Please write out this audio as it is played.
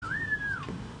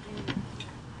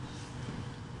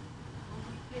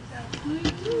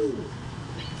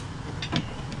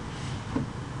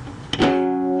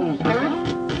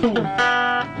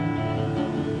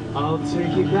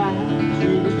you back to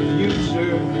the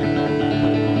future.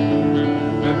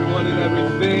 Everyone and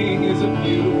everything is a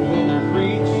beautiful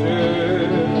creature.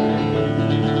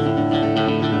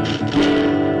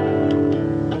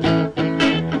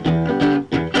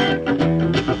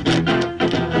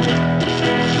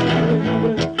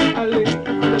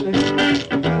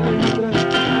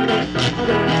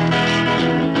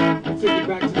 Take it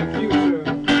back to the future.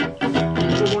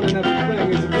 Everyone and everything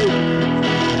is a beautiful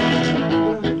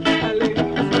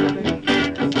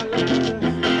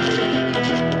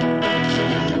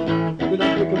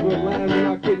land, we're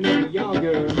not getting any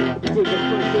younger. This is the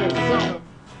first day of summer.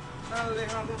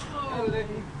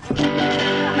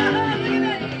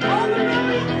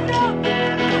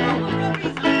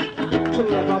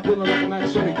 Chilling like I'm feeling like a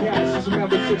match on the cat. She's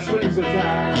remember 6 strings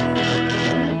attached.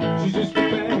 She's just a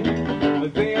band, a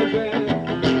band.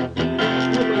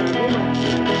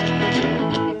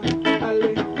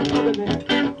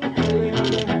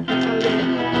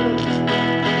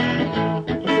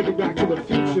 Let's take it back to the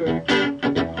future.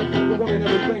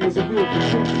 Everything is a beautiful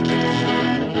thing.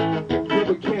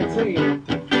 Never can't tame it.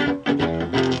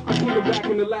 I take it back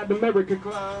in the Latin America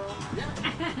club.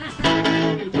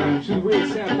 Take it back to the real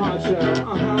San Pancho.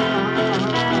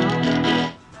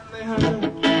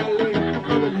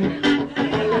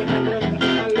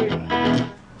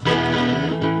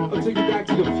 I'll take it back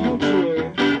to the future.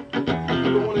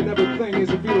 Everyone and everything is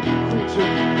a beautiful creature.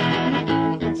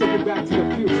 Take it back to the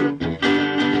future.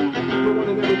 Everyone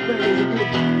and everything is a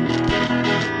beautiful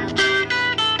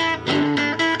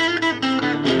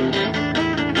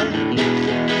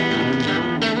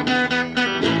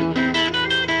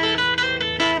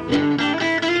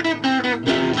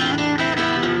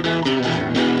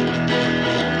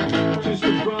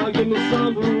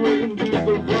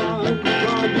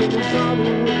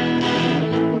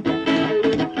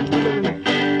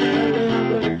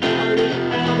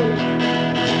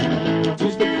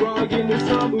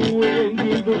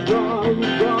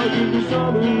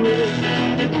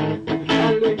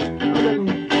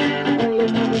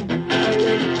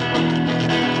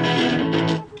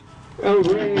El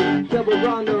Rey,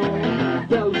 Deborano,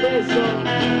 Del Beso.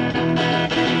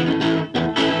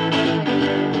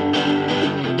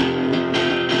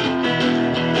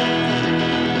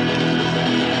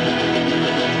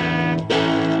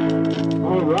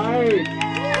 All right.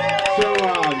 So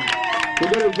we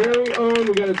got our very own.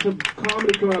 We got some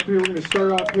comedy coming up here. We're going to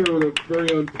start off here with our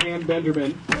very own Pam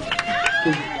Benderman.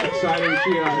 She's excited.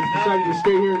 She decided to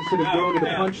stay here instead of going to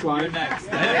the punchline. You're next.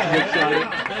 Excited.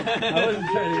 I wasn't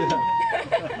trying to do that.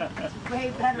 Way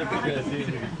better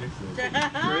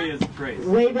audience. Great.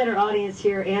 Way better audience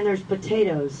here, and there's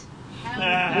potatoes.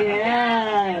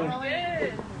 Yeah.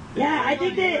 Yeah, I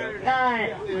think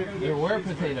that There were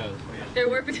potatoes. there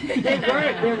were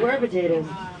potatoes.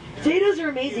 Potatoes are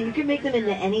amazing. You can make them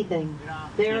into anything.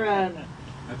 They're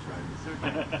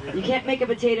you can't make a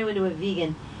potato into a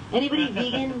vegan. Anybody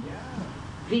vegan?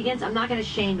 Vegans? I'm not going to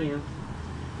shame you.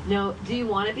 No, do you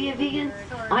want to be a vegan?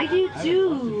 I do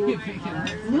too.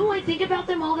 No, I think about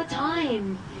them all the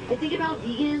time. I think about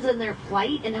vegans and their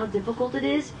plight and how difficult it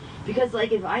is. Because,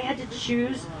 like, if I had to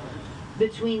choose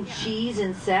between cheese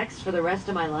and sex for the rest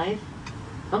of my life,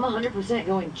 I'm 100%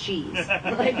 going cheese.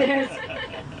 Like, are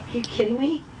you kidding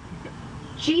me?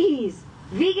 Cheese.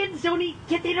 Vegans don't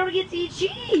get to eat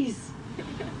cheese.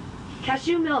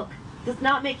 Cashew milk does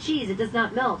not make cheese. It does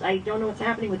not melt. I don't know what's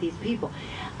happening with these people.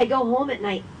 I go home at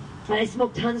night and I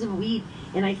smoke tons of weed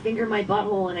and I finger my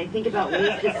butthole and I think about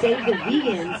ways to save the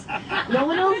vegans. No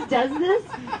one else does this?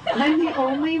 I'm the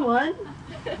only one?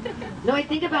 No, I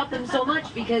think about them so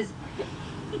much because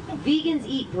vegans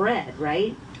eat bread,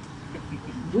 right?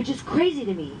 Which is crazy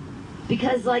to me.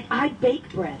 Because, like, I bake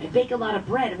bread. I bake a lot of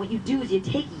bread. And what you do is you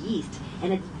take yeast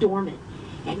and it's dormant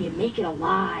and you make it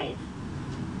alive.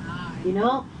 You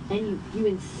know? And you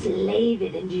enslave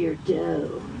it into your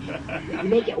dough. You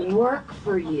make it work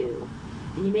for you.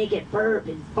 And you make it burp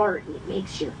and fart and it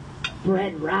makes your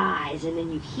bread rise. And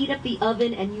then you heat up the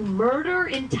oven and you murder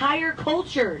entire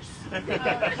cultures.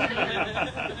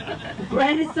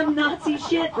 Bread is some Nazi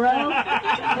shit, bro.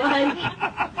 Like,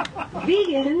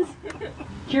 vegans,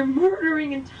 you're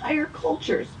murdering entire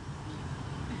cultures.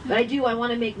 But I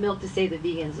want to make milk to save the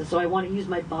vegans. And so I want to use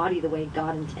my body the way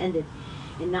God intended.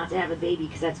 And not to have a baby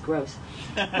because that's gross.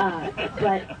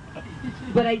 But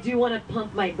I do want to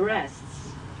pump my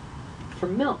breasts for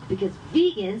milk because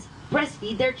vegans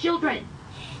breastfeed their children,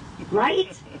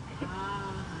 right?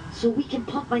 So we can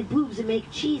pump my boobs and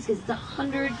make cheese because it's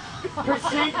 100%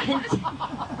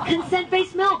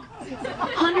 consent-based milk.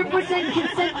 100%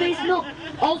 consent-based milk.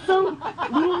 Also,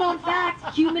 little known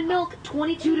fact, human milk,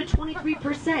 22 to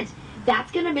 23%.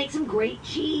 That's going to make some great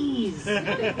cheese. And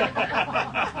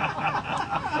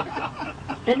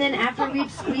then after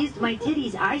we've squeezed my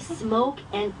titties, I smoke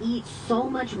and eat so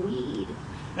much weed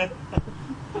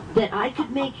that I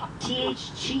could make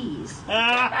TH cheese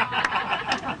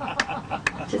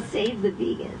to save the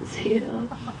vegans, you know?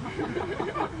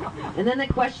 And then the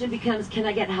question becomes, can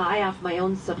I get high off my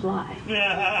own supply?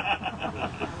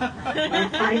 And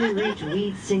finally reach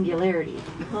weed singularity.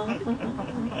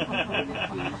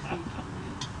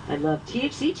 I love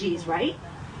THC cheese, right?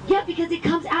 Yeah, because it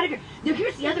comes out of here. Now,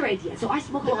 here's the other idea. So I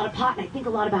smoke a lot of pot, and I think a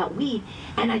lot about weed,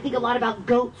 and I think a lot about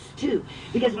goats, too.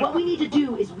 Because what we need to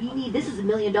do is this is $1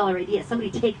 million idea. Somebody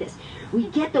take this. We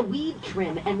get the weed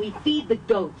trim, and we feed the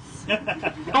goats.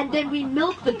 And then we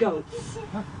milk the goats.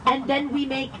 And then we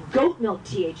make goat milk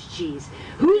TH cheese.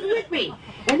 Who's with me?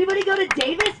 Anybody go to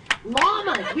Davis?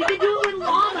 Llamas. We can do it with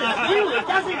llamas, too. It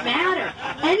doesn't matter.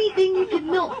 Anything you can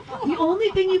milk. The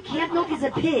only thing you can't milk is a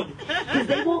pig, because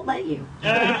they won't let you.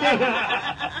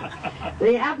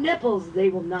 They have nipples. They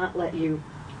will not let you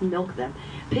milk them.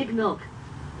 Pig milk.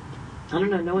 I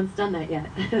don't know. No one's done that yet.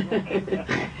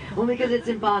 Only because it's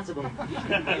impossible. I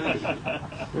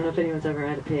don't know if anyone's ever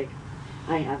had a pig.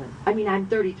 I haven't. I mean, I'm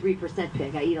 33%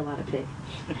 pig. I eat a lot of pig.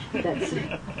 That's.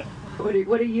 What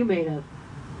are you made of?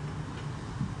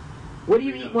 What do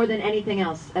you eat more than anything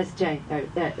else, SJ?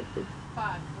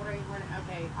 Fuck.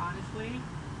 Okay, honestly,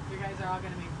 you guys are all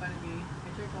going to make fun of me. I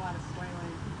drink a lot of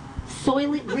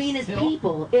Soylent Green is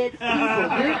people. It's people.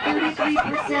 You're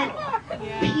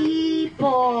 33%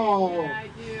 people. Yeah, I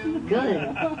do. Good.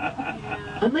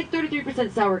 Yeah. I'm like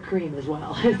 33% sour cream as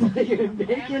well. You're I have a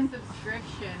bacon.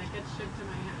 subscription. It gets shipped to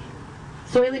my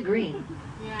house. Soylent Green.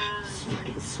 Yeah. It's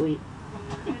fucking sweet.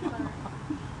 Yeah, it's alright.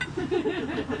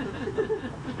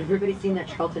 Everybody's seen that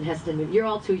Charlton Heston movie. You're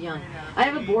all too young. I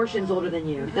have abortions older than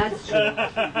you. That's true.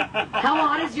 How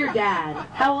hot is your dad?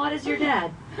 How hot is your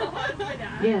dad? How hot is my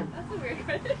dad? Yeah. That's a weird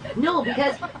question. No,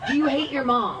 because do you hate your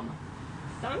mom?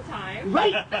 Sometimes.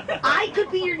 Right. I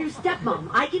could be your new stepmom.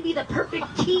 I can be the perfect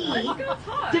key. Let's go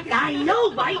talk. I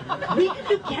know, right? We can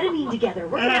do ketamine together.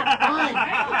 We're gonna have fun.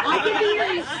 I can be your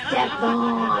new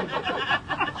stepmom.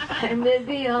 I'm gonna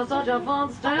be such a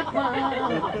fun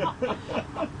stepmom.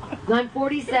 I'm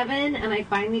 47 and I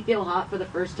finally feel hot for the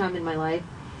first time in my life.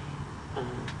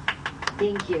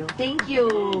 Thank you. Thank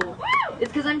you.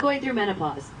 It's because I'm going through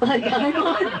menopause. Like, I'm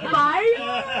on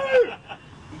fire.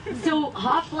 So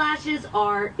hot flashes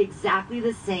are exactly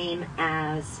the same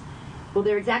as, well,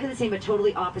 they're exactly the same but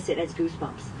totally opposite as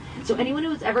goosebumps. So anyone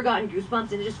who's ever gotten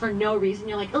goosebumps and just for no reason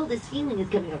you're like, oh, this feeling is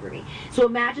coming over me. So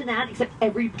imagine that, except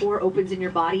every pore opens in your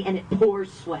body and it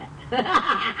pours sweat.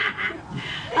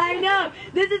 I know.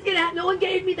 This is going to happen. No one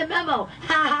gave me the memo.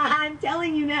 I'm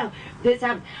telling you now. This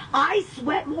happens. I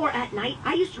sweat more at night.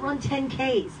 I used to run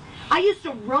 10Ks. I used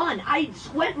to run. I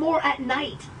sweat more at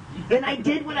night than I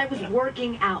did when I was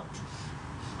working out.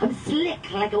 I'm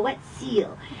slick like a wet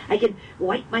seal. I can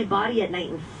wipe my body at night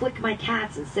and flick my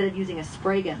cats instead of using a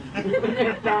spray gun when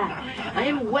they're bad. I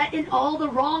am wet in all the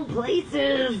wrong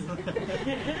places.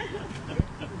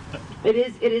 It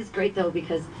is great though,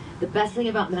 because the best thing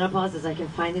about menopause is I can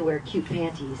finally wear cute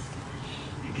panties.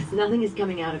 Because nothing is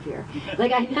coming out of here.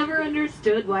 Like, I never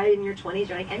understood why in your 20s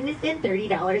you're like, I'm going to spend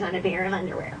 $30 on a pair of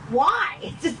underwear. Why?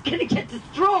 It's just going to get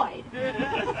destroyed.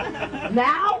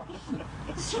 Now,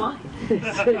 it's fine.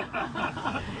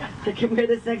 I can wear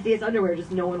the sexiest underwear,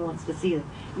 just no one wants to see them.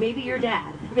 Maybe your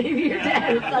dad. Maybe your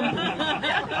dad at some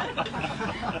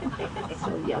point.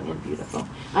 So young and beautiful.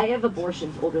 I have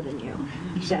abortions older than you.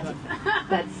 That's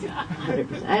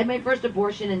 100%. I had my first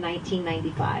abortion in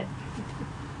 1995.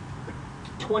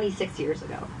 26 years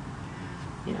ago,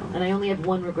 you know, and I only have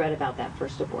one regret about that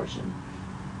first abortion,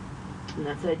 and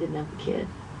that's that I didn't have a kid,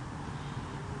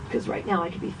 because right now I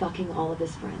could be fucking all of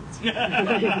his friends.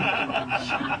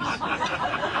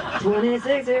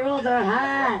 26-year-olds are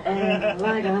hot and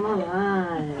like I'm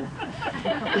alive.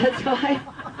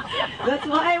 That's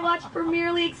why I watch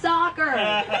Premier League soccer.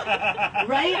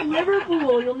 Right?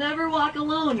 Liverpool, you'll never walk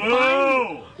alone.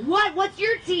 Boo! What? What's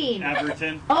your team?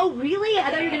 Everton. Oh, really? I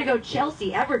thought you were going to go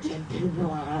Chelsea, Everton.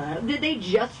 Did they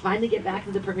just finally get back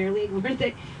into the Premier League? Weren't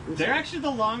they? They're actually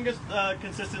the longest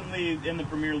consistently in the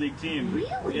Premier League team.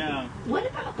 Really? Yeah. What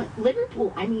about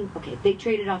Liverpool? I mean, okay, they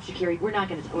traded off Shaqiri. We're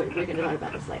going to talk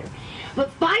about this later.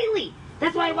 But finally,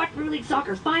 that's why I watch Premier League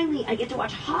soccer. Finally, I get to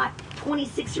watch hot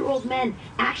 26-year-old men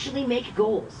actually make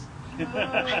goals.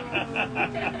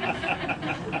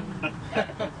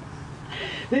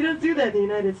 They don't do that in the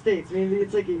United States. Maybe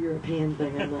it's like a European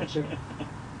thing. I'm not sure.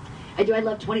 I do. I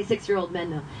love 26-year-old men,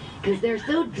 though, because they're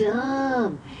so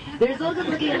dumb. They're so good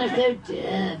looking and they're so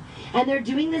dumb. And they're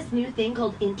doing this new thing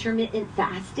called intermittent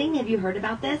fasting. Have you heard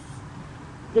about this?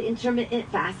 The intermittent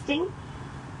fasting?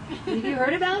 Have you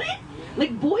heard about it?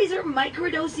 Like, boys are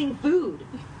microdosing food.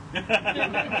 Like,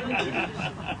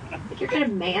 you're gonna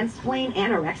mansplain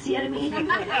anorexia to me?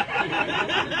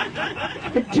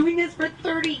 Been doing this for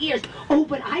 30 years. Oh,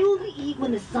 but I only eat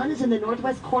when the sun is in the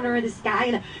northwest corner of the sky.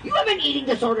 And you have an eating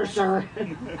disorder, sir.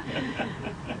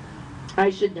 I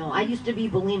should know. I used to be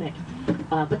bulimic.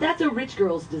 But that's a rich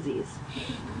girl's disease.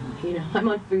 You know, I'm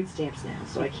on food stamps now,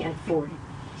 so I can't afford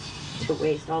to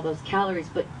waste all those calories.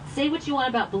 But say what you want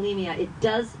about bulimia, it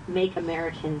does make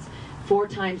Americans 4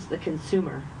 times the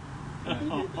consumer.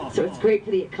 So it's great for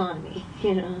the economy,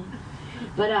 you know.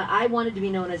 But I wanted to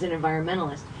be known as an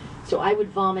environmentalist, so I would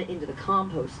vomit into the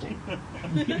composting.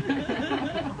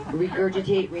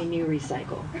 Regurgitate, renew,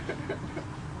 recycle.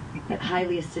 That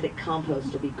highly acidic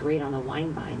compost will be great on the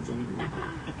wine vines in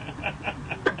Napa.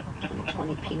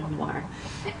 2020 Pinot Noir.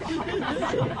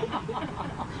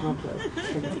 Compost. It's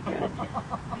going to be good.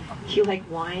 You like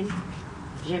wine?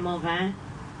 J'aime mon vin.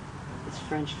 It's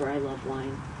French for I love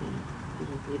wine.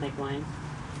 You like wine?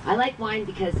 I like wine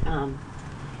because,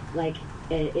 like,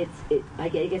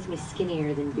 it gets me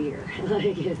skinnier than beer.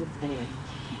 Anyway,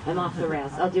 I'm off the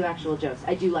rails. I'll do actual jokes.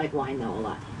 I do like wine, though, a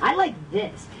lot. I like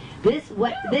this. This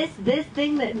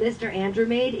thing that Mr. Andrew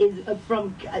made is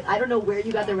from, I don't know where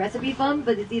you got the recipe from,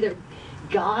 but it's either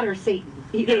God or Satan.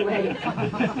 Either way.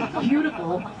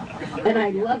 Beautiful. And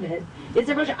I love it. It's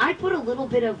a Russian. I put a little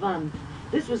bit of,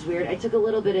 this was weird. I took a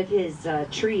little bit of his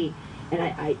tree and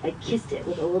I kissed it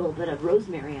with a little bit of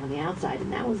rosemary on the outside,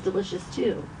 and that was delicious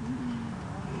too.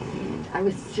 And I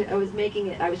was making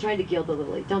it. I was trying to gild the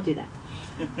lily. Don't do that.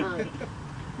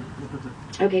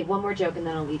 Okay, one more joke, and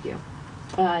then I'll leave you.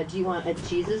 Do you want a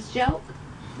Jesus joke,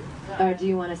 or do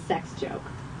you want a sex joke?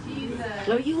 Jesus.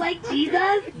 So you like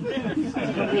Jesus?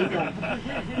 Okay, good.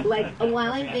 Like,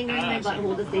 while I'm fingering my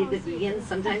butthole to save the vegans,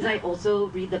 sometimes I also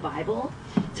read the Bible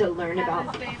to learn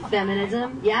about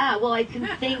feminism. Yeah, well, I can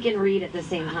think and read at the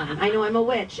same time. I know I'm a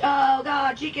witch. Oh,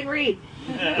 God, she can read.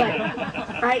 But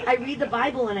I read the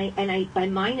Bible, and I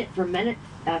mine it for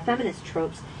feminist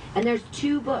tropes. And there's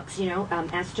 2 books, you know,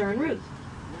 Esther and Ruth.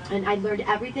 And I learned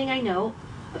everything I know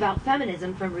about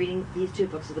feminism from reading these 2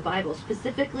 books of the Bible,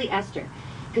 specifically Esther.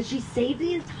 Because she saved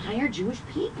the entire Jewish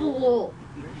people.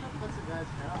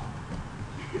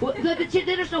 Well,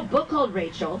 there's no book called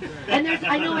Rachel, and there's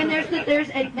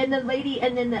the lady,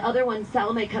 and then the other one,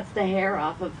 Salome cuts the hair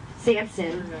off of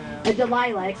Samson,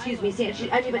 Delilah, excuse me.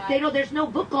 But there's no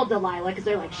book called Delilah because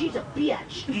they're like, she's a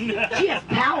bitch, she has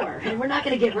power, and we're not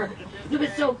going to give her.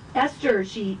 So Esther,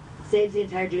 she saves the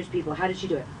entire Jewish people. How did she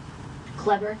do it?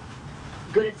 Clever,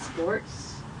 good at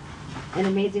sports, an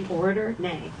amazing orator.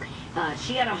 Nay.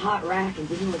 She had a hot rack and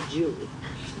didn't look Jewy.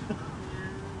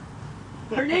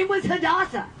 Her name was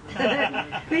Hadassah.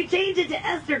 They changed it to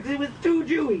Esther because it was too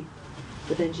Jewy.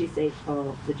 But then she saved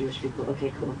all the Jewish people.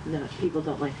 Okay, cool. No, people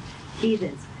don't like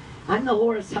heathens. I'm the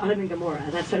whore of Sodom and Gomorrah.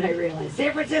 That's what I realized.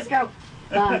 San Francisco.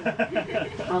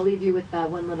 I'll leave you with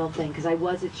one little thing because I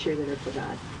was a cheerleader for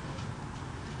God.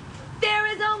 There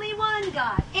is only one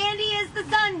God, and He is the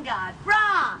Sun God.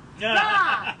 Rah!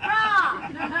 Rah!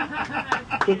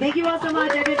 Rah! Okay, thank you all so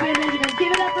much. I've been Benjamin.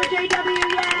 Give it up for JW.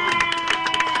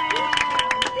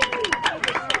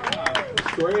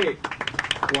 Yay! Great.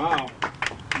 Wow.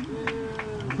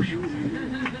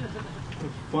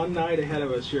 A fun night ahead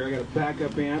of us here. I got a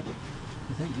backup amp.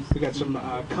 We got some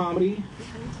comedy.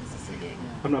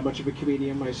 I'm not much of a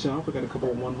comedian myself. I got a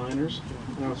couple of one-liners.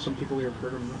 I know some people here have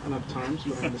heard them enough times,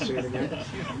 but I'm going to say it again.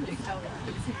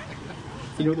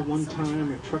 You know the one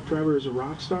time a truck driver is a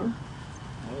rock star?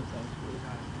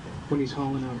 When he's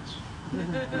hauling oats.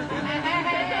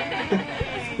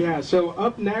 Yeah, so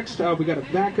up next, we got a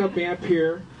backup amp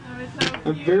here.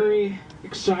 I'm very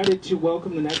excited to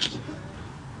welcome the next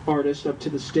artist up to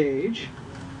the stage.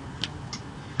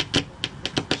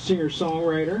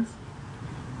 Singer-songwriter.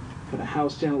 Got a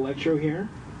house down electro here.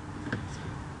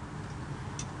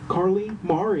 Carly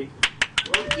Mari.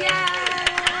 Yeah!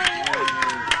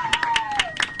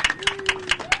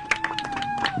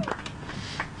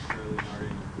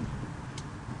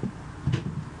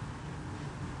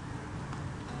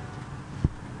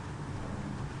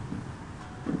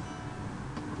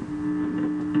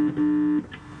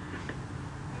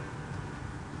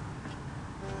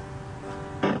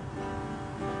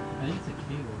 I think it's a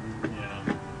cable.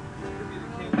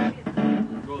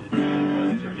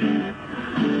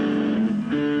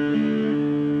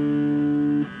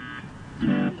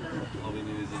 All we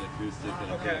need is an acoustic.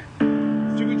 Okay.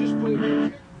 Let's do we just play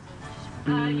music?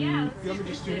 Yeah. You want me to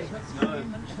just do this?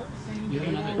 You have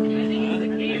another I think it's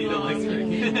a cable.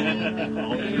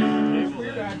 It's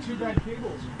weird, I had two bad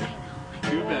cables.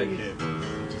 Two bad cables.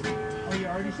 Oh, you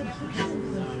already said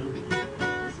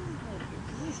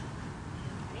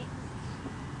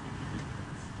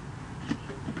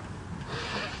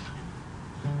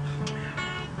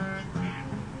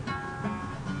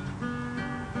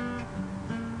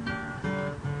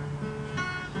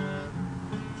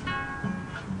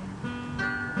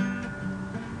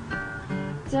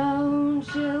Don't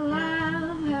you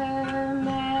love her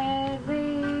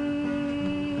madly?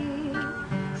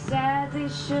 Sadly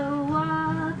she'll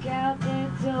walk out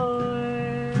the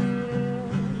door.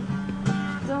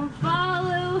 Don't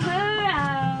follow her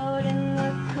out in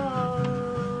the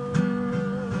cold.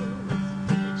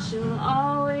 She'll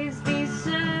always be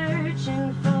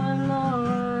searching for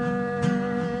more.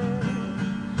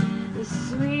 The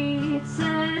sweet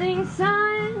setting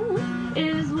sun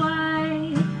is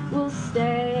why we'll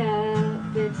stay up.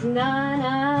 It's none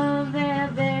of their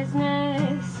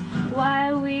business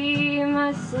why we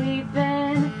must sleep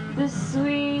in. The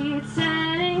sweet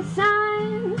setting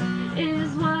sun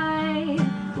is why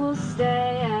we'll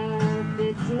stay up.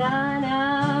 It's none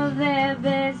of their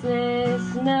business,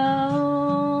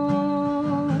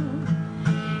 no.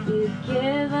 You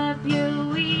give up your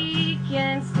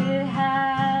weekends to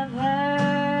have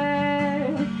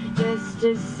her, just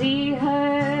to see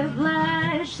her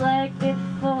blush like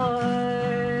before.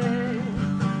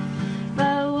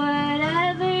 But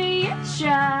whatever you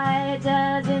try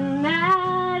doesn't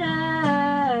matter.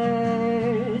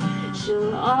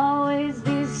 She'll always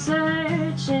be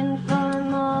searching for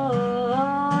more.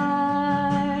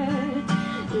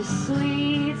 The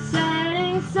sweet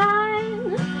setting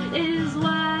sun is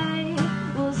why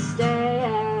we'll stay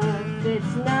up.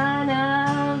 It's none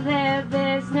of their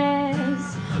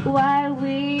business why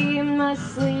we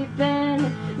must sleep in.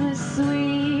 The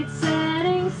sweet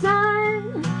setting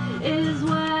sun is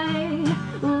why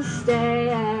we'll stay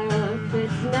up.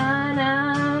 It's none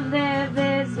of their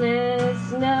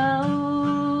business,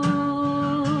 no.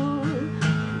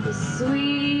 The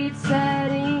sweet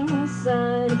setting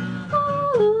sun.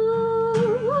 Ooh,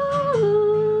 ooh,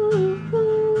 ooh,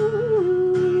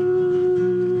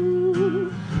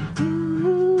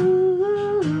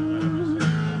 ooh.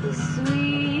 The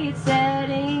sweet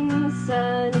setting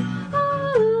sun.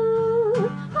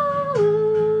 Ooh,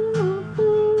 ooh,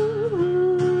 ooh.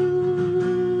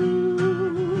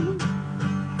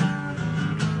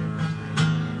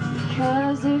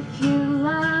 Because if you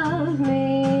love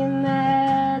me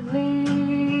madly,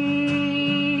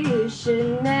 you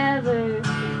should never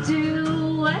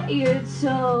do what you're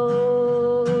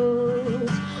told.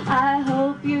 I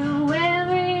hope you're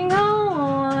wearing a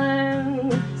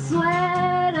warm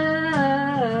sweater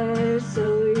so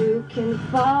you can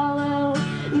follow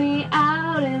me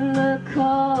out in the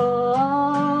cold.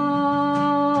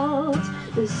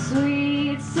 The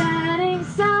sweet setting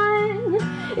sun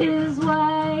is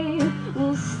why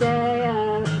we'll stay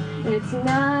up. It's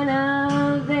none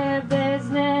of their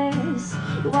business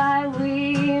why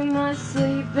we must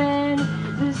sleep in.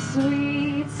 The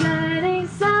sweet setting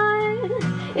sun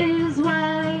is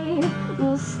why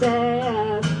we'll stay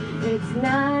up. It's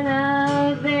none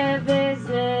of their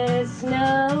business,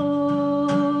 no.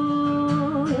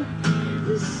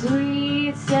 The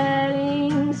sweet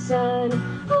setting sun.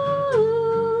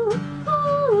 Ooh,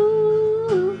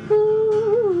 ooh,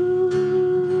 ooh,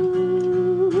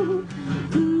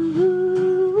 ooh.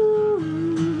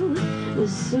 The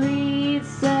sweet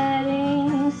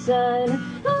setting sun.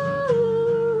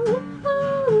 Ooh,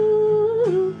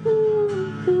 ooh,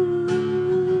 ooh, ooh.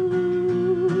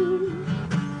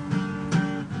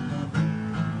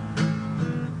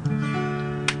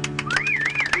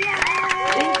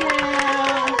 Thank you.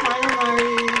 Final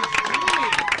Maurice.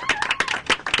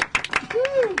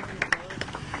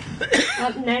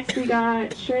 Up next we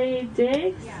got Trey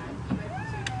Diggs.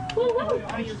 Woo-hoo.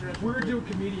 We're gonna do a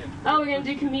comedian. Oh, we're gonna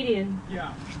do comedian.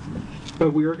 Yeah.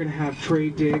 But we are going to have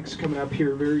Trey Diggs coming up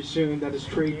here very soon. That is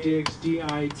Trey Diggs,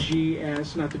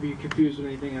 D-I-G-S, not to be confused with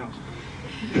anything else.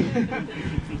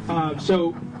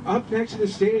 So up next to the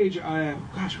stage,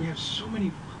 gosh, we have so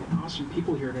many fucking awesome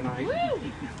people here tonight.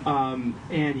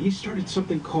 And he started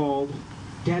something called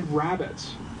Dead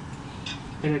Rabbits.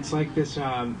 And it's like this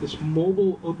this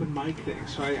mobile open mic thing.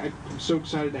 So I'm so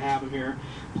excited to have him here.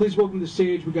 Please welcome to the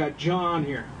stage. We got John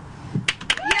here.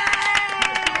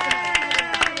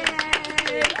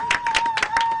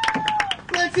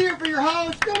 Let's hear it for your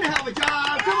host. Go to hell of a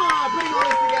job. Come on, put your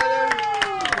voice together.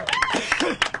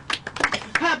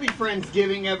 Happy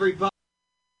Friendsgiving, everybody.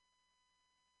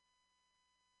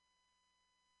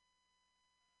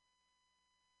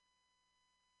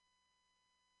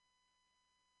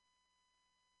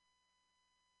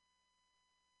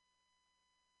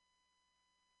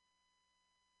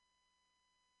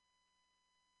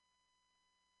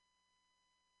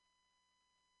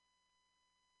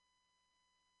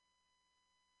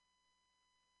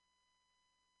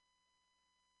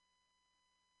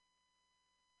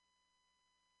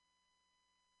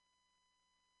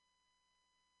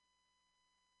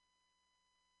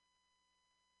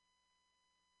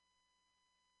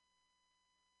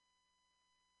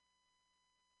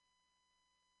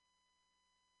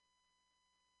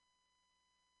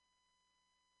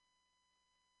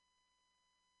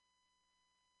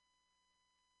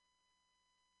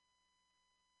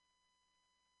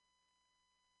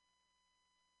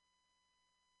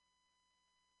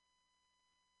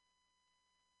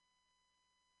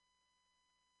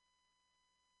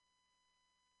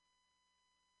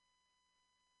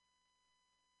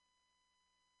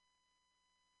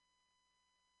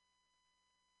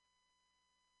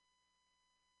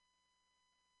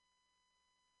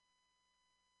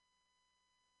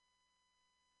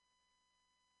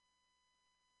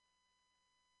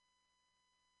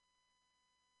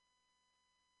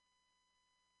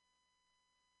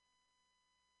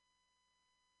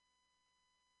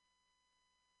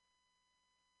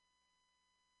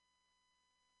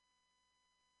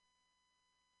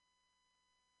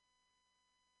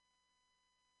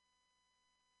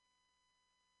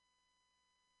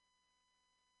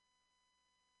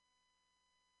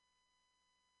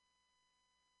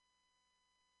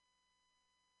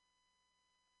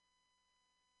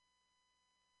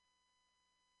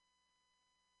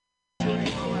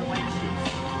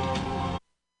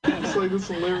 like, this is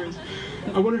hilarious.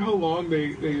 I wonder how long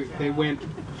they went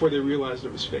before they realized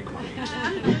it was fake money.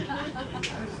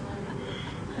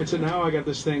 And so now I got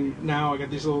this thing, now I got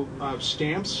these little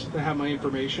stamps that have my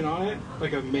information on it,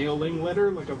 like a mailing letter,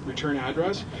 like a return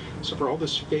address. So for all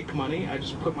this fake money, I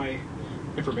just put my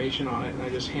information on it and I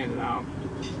just hand it out.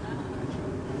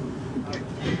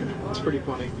 It's pretty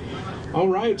funny. All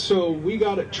right, so we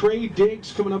got Trey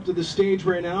Diggs coming up to the stage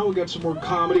right now. We got some more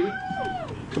comedy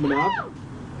coming up.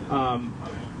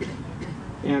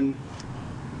 And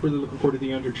really looking forward to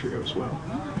the Under Trio as well.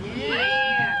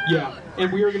 Yeah,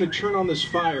 and we are going to turn on this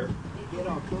fire. Get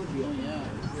all cozy.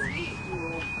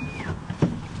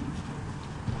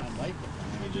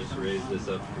 We just raised this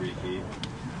up 3 feet.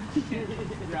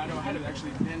 Yeah, I know, I had to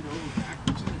actually bend over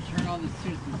backwards. Turn on this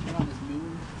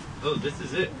moon. Oh, this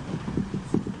is it.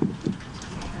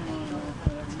 Oh no.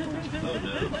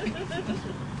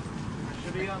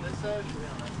 Should be on this side? Should be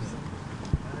on that side?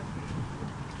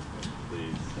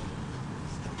 Please.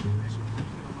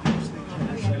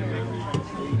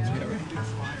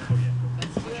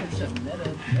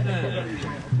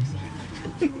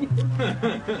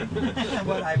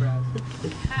 What eyebrows?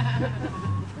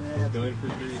 Going for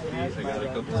 3 feet. I got a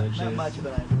couple inches. Not much,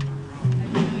 but I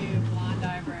Blonde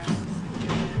eyebrows.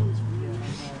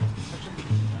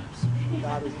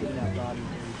 God was giving out body.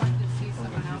 Fun to see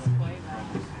someone else play that.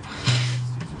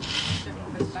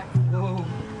 Different perspective. Whoa.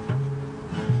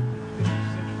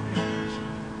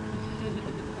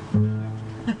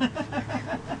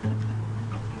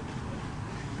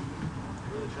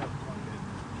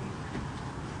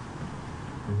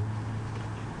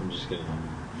 I'm just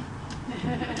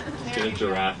gonna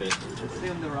giraffe it.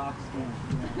 Assume the rocks.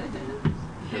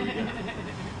 Here we go.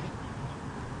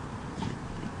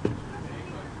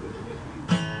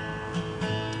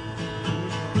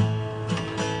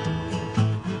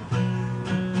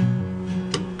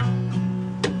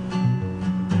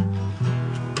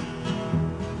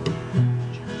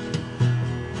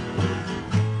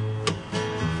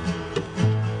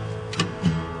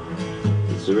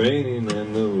 It's raining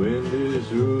and the wind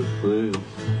is ruthless.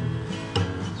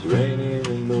 It's raining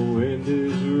and the wind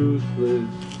is ruthless.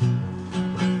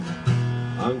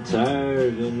 I'm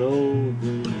tired and old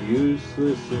and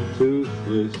useless and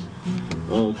toothless.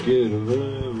 I'll get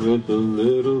away with a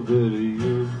little bit of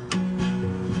you.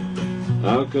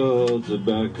 Alcohol,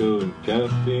 tobacco, and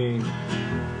caffeine.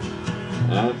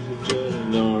 African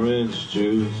and orange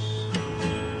juice.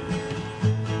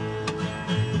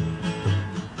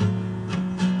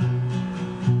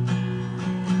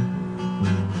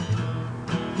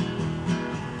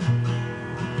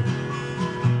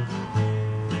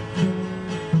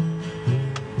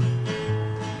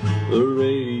 The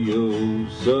radio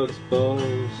sucks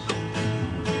balls.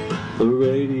 The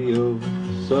radio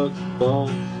sucks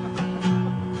balls.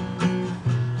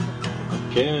 I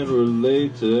can't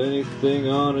relate to anything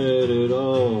on it at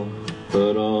all,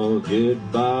 but I'll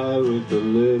get by with a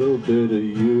little bit of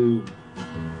you.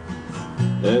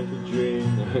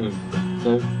 Ephedrine.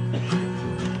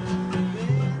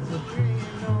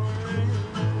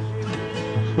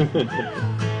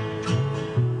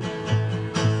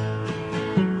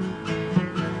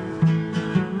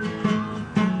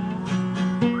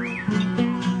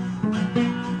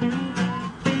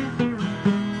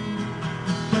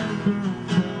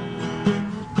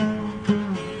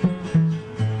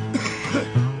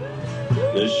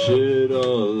 There's shit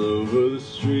all over the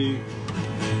street.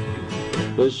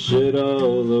 There's shit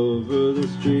all over the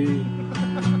street.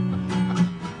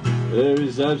 There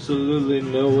is absolutely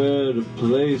nowhere to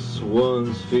place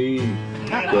one's feet,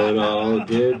 but I'll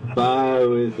get by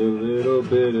with a little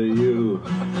bit of you.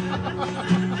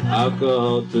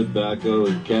 Alcohol, tobacco,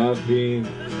 and caffeine.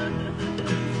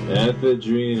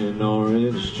 Ephedrine and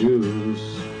orange juice.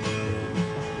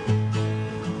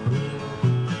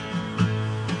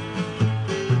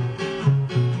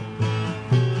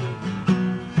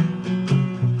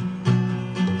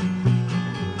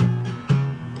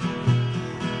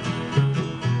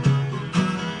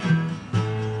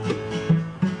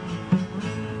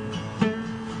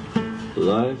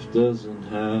 Life doesn't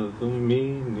have a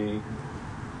meaning.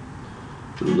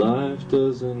 Life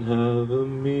doesn't have a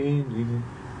meaning.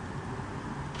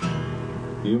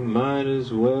 You might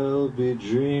as well be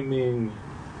dreaming.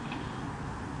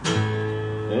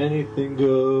 Anything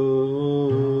goes.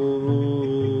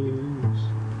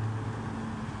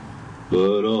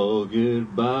 But I'll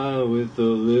get by with a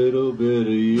little bit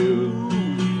of you.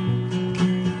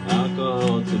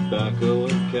 Alcohol, tobacco,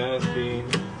 and caffeine.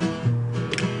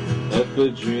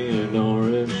 Ephedrine and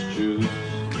orange juice.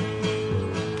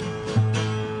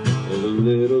 With a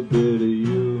little bit of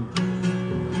you.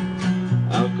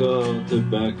 Alcohol, alcohol,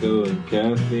 tobacco, and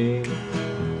caffeine.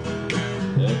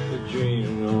 Ephedrine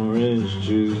and orange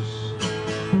juice.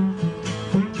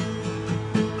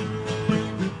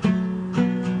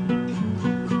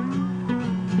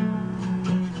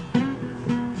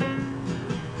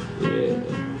 Yeah.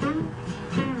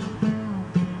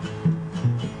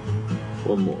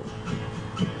 One more.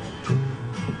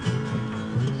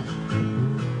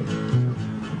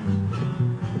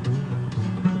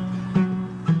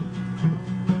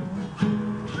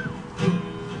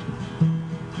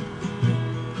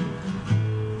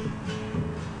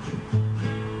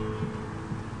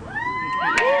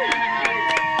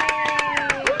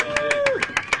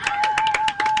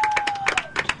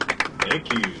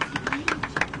 Thank you.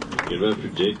 Give it up for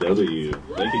JW.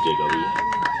 Thank you, JW.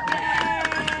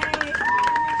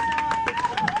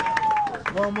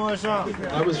 One more song.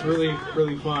 That was really,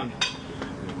 really fun.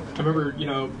 I remember, you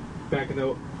know, back in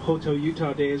the Hotel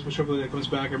Utah days, which hopefully that comes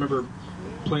back, I remember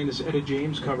playing this Etta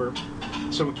James cover.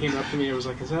 Someone came up to me and was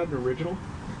like, "Is that an original?"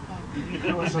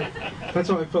 I was like, that's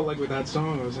how I felt like with that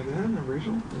song. I was like, "Is that an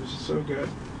original?" It was just so good.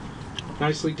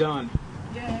 Nicely done.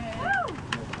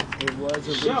 It was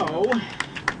original. So,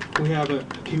 we have a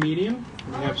comedian.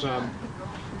 We have some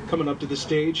coming up to the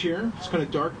stage here. It's kind of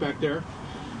dark back there.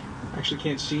 I actually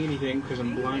can't see anything because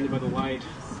I'm blinded by the light.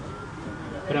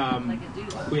 But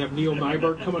we have Neil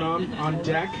Nyberg coming on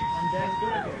deck.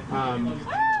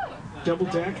 Double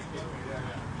deck.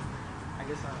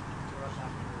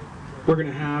 We're going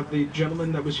to have the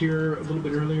gentleman that was here a little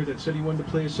bit earlier that said he wanted to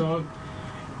play a song.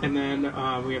 And then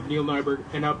we have Neil Nyberg.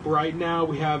 And up right now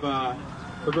we have our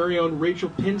very own Rachel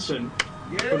Pinson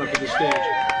coming up to the stage.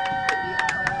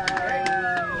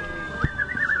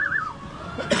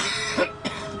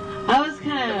 I was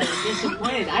kind of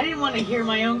disappointed. I didn't want to hear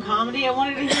my own comedy. I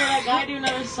wanted to hear that guy do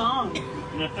another song.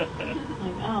 Like,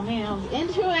 oh man, I was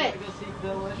into it.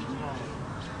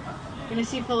 Gonna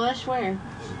see Philish where?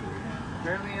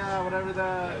 Apparently, whatever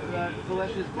the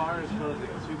Philish's bar is closing.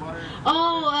 Sweetwater.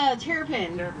 Oh,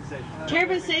 Terrapin. Terrapin Station.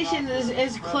 Terrapin Station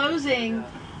is closing,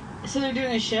 so they're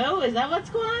doing a show? Is that what's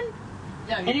going on?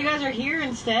 Yeah. And you guys are here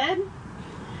instead?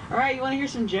 Alright, you want to hear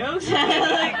some jokes?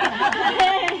 Like,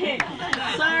 hey,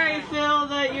 sorry Phil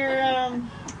that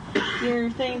your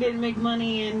thing didn't make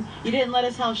money and you didn't let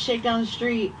us have Shakedown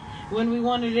Street when we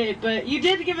wanted it, but you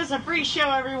did give us a free show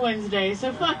every Wednesday,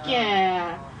 so fuck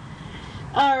yeah.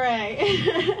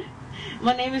 Alright.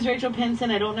 My name is Rachel Pinson.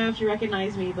 I don't know if you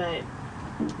recognize me, but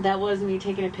that was me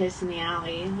taking a piss in the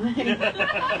alley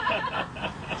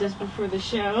just before the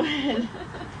show.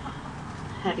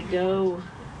 Had to go.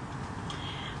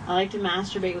 I like to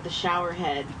masturbate with a shower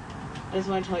head. I just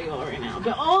want to tell you all right now.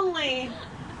 But only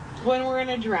when we're in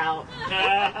a drought.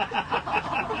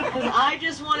 Because I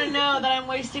just want to know that I'm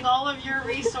wasting all of your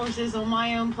resources on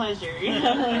my own pleasure. You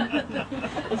know?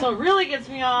 That's what really gets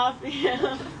me off. You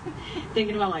know?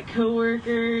 Thinking about my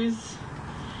coworkers.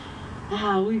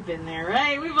 We've been there,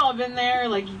 right? We've all been there.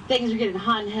 Like, things are getting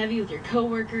hot and heavy with your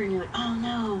coworker, and you're like, oh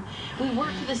no, we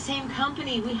work for the same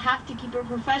company. We have to keep it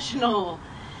professional.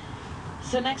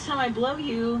 So next time I blow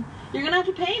you, you're gonna have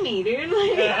to pay me, dude.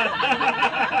 Like,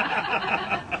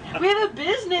 we have a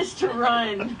business to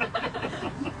run.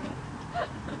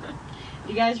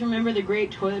 You guys remember the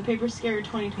great toilet paper scare of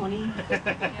 2020?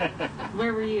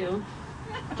 Where were you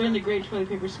during the great toilet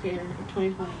paper scare of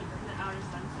 2020?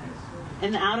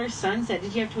 In the outer sunset.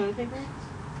 Did you have toilet paper?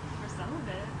 For some of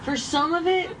it. For some of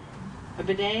it? A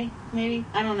bidet, maybe?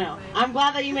 I don't know. I'm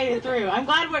glad that you made it through. I'm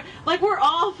glad we're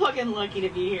all fucking lucky to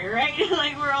be here, right?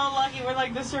 Like, we're all lucky. We're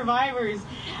like the survivors.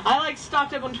 I, like,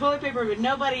 stocked up on toilet paper, but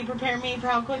nobody prepared me for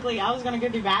how quickly I was going to go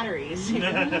through batteries. You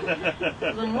know?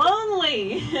 I'm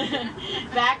lonely.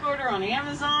 Back order on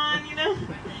Amazon, you know?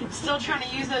 Still trying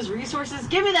to use those resources.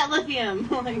 Give me that lithium.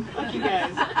 Like, fuck you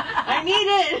guys. I need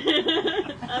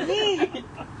it. I need it.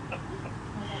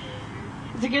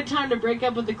 It's a good time to break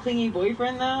up with the clingy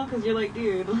boyfriend, though, because you're like,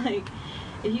 dude, like,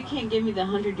 if you can't give me the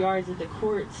 100 yards that the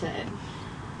court said,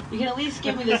 you can at least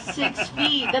give me the 6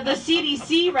 feet that the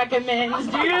CDC recommends,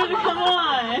 dude. Come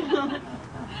on.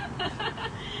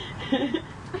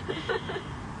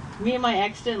 Me and my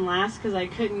ex didn't last because I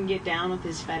couldn't get down with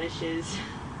his fetishes.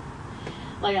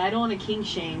 Like, I don't want to kink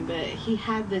shame, but he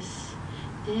had this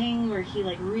thing where he,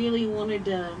 like, really wanted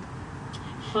to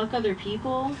fuck other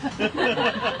people.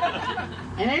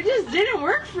 And it just didn't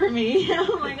work for me.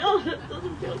 I'm like, oh, that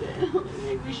doesn't feel good.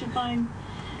 Maybe we should find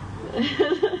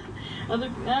other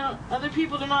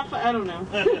people to not I don't know.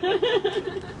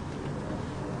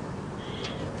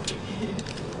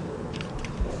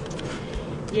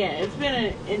 Yeah, it's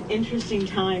been an interesting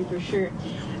time for sure.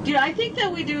 Dude, I think that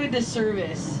we do a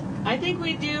disservice I think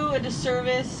we do a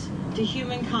disservice to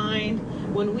humankind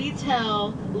when we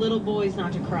tell little boys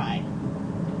not to cry.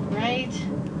 Right?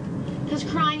 Because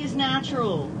crying is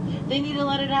natural. They need to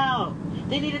let it out.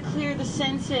 They need to clear the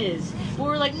senses. But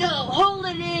we're like, no, hold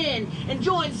it in and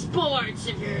join sports.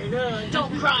 If you're,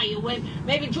 don't cry, you win.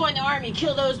 Maybe join the army,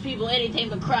 kill those people, anything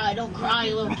but cry. Don't cry,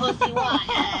 you little pussy. Why?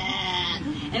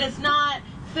 And it's not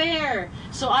fair.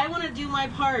 So I want to do my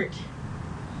part.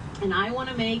 And I want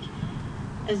to make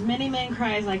as many men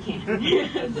cry as I can. Kind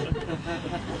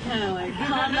of like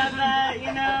combat that,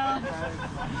 you know?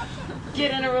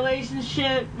 Get in a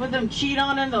relationship with them, cheat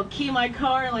on them, they'll key my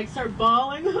car and like start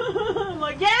bawling. I'm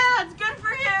like, yeah, it's good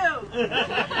for you.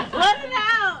 Let it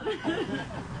out.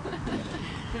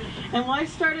 And why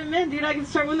start at men, dude? I can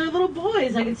start when they're little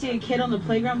boys. I can see a kid on the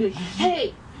playground be like,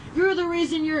 hey, you're the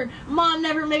reason your mom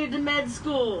never made it to med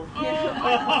school. You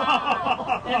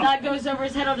know? And if that goes over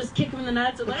his head, I'll just kick him in the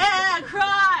nuts. I'm like, yeah,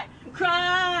 cry.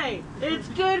 Cry! It's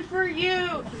good for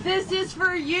you! This is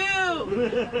for you!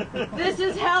 This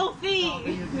is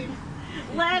healthy!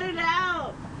 Let it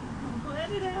out! Let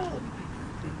it out!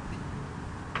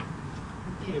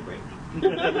 Need a break.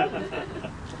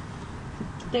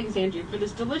 Thanks, Andrew, for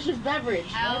this delicious beverage.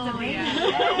 Hell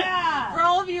Yeah! For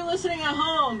all of you listening at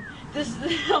home, the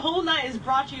whole night is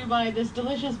brought to you by this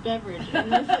delicious beverage.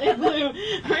 And this igloo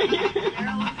right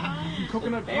here.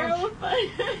 Coconut Barrel of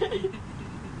fun.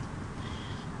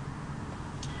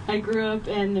 I grew up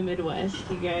in the Midwest,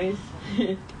 you guys.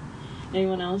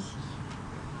 Anyone else?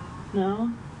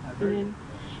 No? I've heard.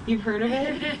 You've heard of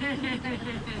it?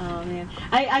 Oh man,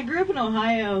 I grew up in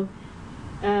Ohio.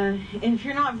 If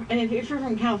you're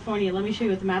from California, let me show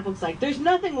you what the map looks like. There's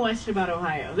nothing west about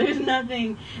Ohio. There's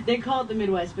nothing. They call it the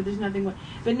Midwest, but there's nothing west.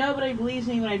 But nobody believes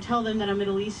me when I tell them that I'm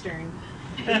Middle Eastern.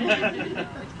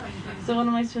 So what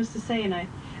am I supposed to say? And I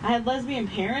had lesbian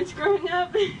parents growing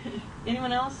up.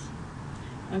 Anyone else?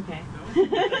 Okay.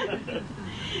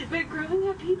 But growing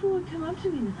up, people would come up to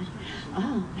me and be like,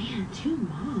 oh man, 2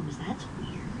 moms, that's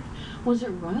weird. Was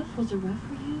it rough? Was it rough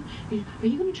for you? Are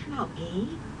you going to turn out gay?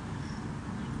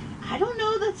 I don't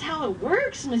know that's how it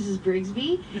works, Mrs.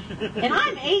 Brigsby. And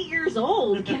I'm 8 years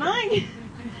old. Can I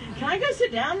go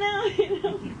sit down now? You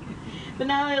know? But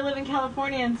now I live in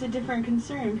California and it's a different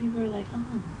concern. People are like,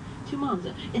 oh, 2 moms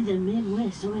in the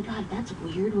Midwest. Oh my God, that's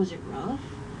weird. Was it rough?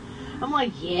 I'm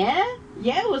like, yeah,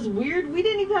 it was weird. We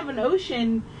didn't even have an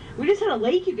ocean. We just had a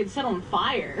lake you could set on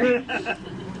fire.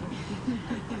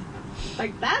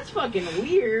 Like, that's fucking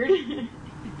weird. And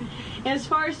as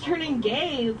far as turning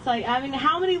gay, it's like, I mean,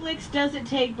 how many licks does it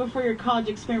take before your college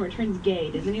experiment turns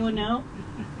gay? Does anyone know?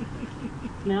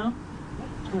 No?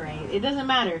 Alright, it doesn't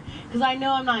matter. Because I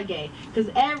know I'm not gay.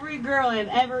 Because every girl I've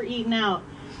ever eaten out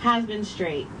has been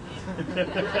straight. Is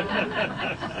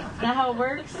that how it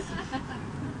works?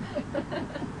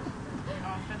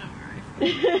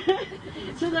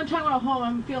 Since I'm talking about home,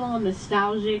 I'm feeling all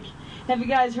nostalgic. Have you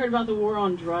guys heard about the war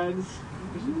on drugs?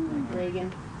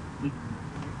 Reagan.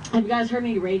 Have you guys heard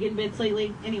any Reagan bits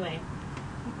lately? Anyway,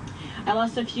 I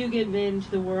lost a few good men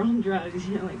to the war on drugs.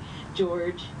 You know, like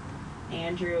George,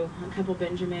 Andrew, a couple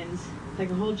Benjamins, like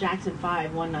a whole Jackson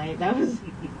 5 one night. That was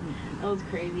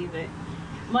crazy. But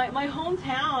my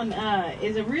hometown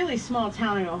is a really small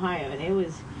town in Ohio, and it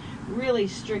was really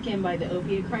stricken by the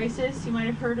opiate crisis. You might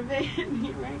have heard of it,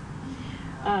 right?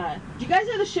 Do you guys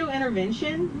know the show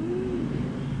Intervention?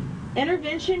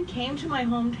 Intervention came to my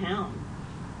hometown.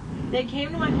 They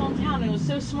came to my hometown, and it was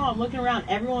so small. I'm looking around,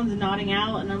 everyone's nodding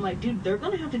out, and I'm like, dude, they're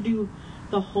gonna have to do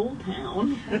the whole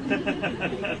town.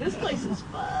 Like, this place is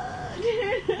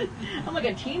fun. I'm like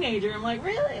a teenager. I'm like,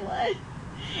 really? What?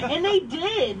 And they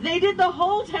did. They did the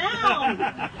whole town.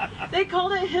 They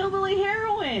called it hillbilly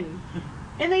heroin.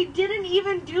 And they didn't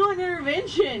even do an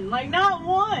intervention. Like, not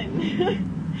one.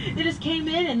 They just came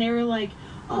in and they were like,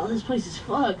 oh, this place is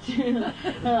fucked. They're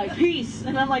like, peace.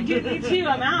 And I'm like, dude, me too.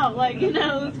 I'm out. Like, you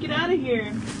know, let's get out of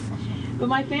here. But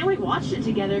my family watched it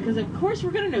together because, of course,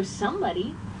 we're going to know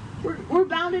somebody. We're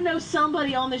bound to know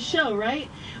somebody on the show, right?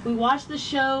 We watch the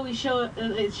show. It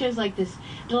shows like this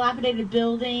dilapidated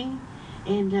building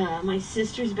and my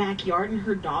sister's backyard, and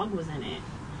her dog was in it.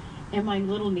 And my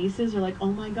little nieces are like,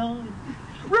 oh my God,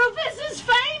 Rufus is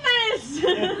famous!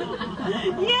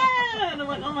 Yeah! And I'm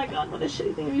like, oh my God, what a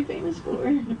shitty thing to be famous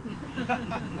for.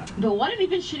 But what an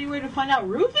even shitty way to find out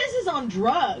Rufus is on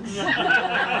drugs. And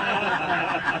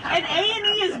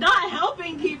A&E is not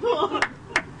helping people.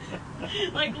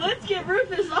 Like, let's get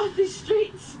Rufus off these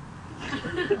streets.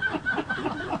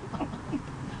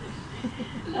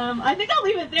 I think I'll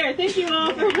leave it there. Thank you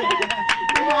all for having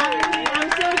me. I'm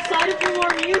so excited for more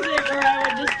music, or I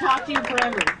would just talk to you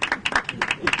forever.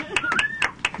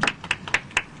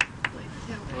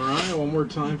 one more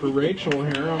time for Rachel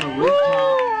here on the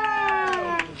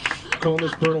rooftop. Calling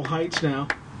this Bernal Heights now.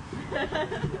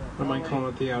 I might call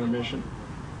it the Outer Mission.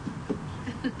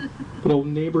 Little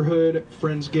neighborhood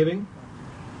Friendsgiving.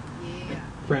 Yeah.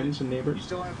 Friends and neighbors. You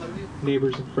still want to play with you?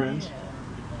 Neighbors and friends.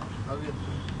 Okay.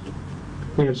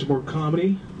 We have some more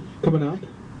comedy coming up.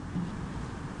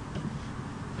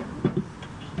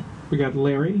 We got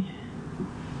Larry.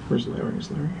 Where's Larry? Is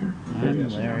Larry here? I'm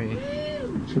Larry.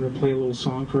 He's going to play a little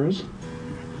song for us.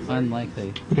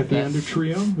 Unlikely. We got the Under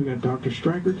Trio. We got Dr.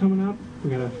 Stryker coming up. We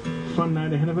got a fun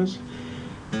night ahead of us.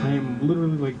 I am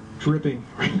literally like dripping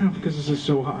right now because this is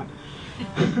so hot.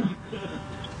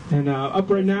 And up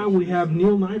right now we have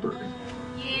Neil Nyberg.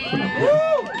 Yeah.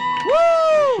 Woo!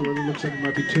 Woo! It looks like he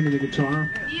might be tuning the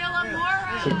guitar.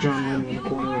 It's like John Lennon in the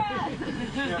corner.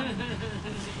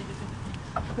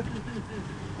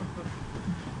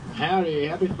 Howdy,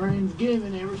 happy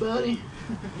Friendsgiving, everybody.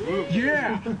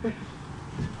 Yeah!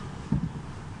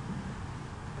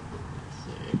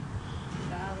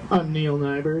 I'm Neil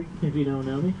Nyberg, if you don't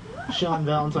know me. Sean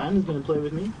Valentine is going to play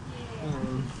with me.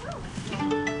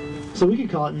 So we could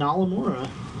call it Nalamura.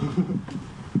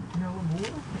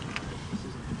 Nalamura?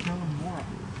 Nalamura.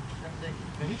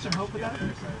 I need some help with that?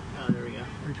 Oh, there we go.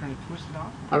 Are you trying to twist it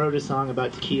off? I wrote a song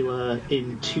about tequila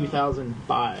in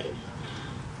 2005.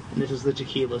 And this is the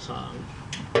tequila song.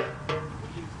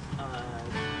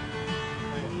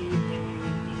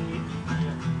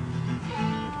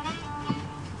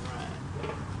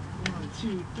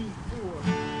 Two, three, four.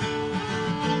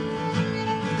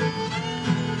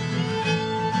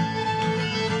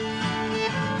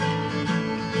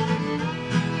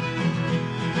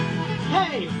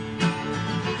 Hey!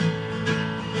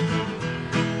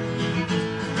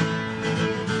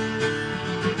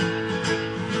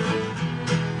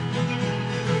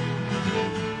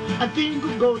 I think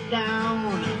we'll go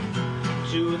down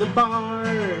to the bar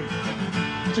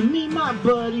to meet my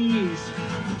buddies.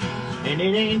 And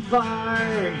it ain't far.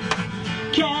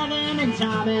 Kevin and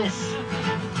Thomas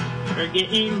are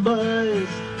getting buzzed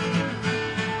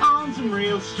on some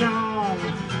real strong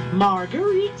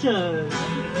margaritas.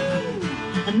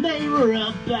 And they were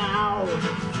about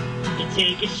to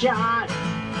take a shot.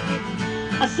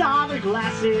 I saw their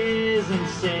glasses and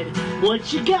said,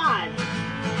 "What you got?"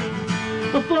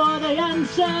 Before they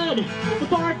unsaid, the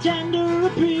bartender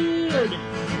appeared.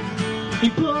 He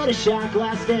put a shot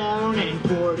glass down and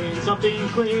poured in something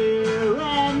clear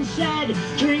and said,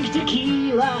 "Drink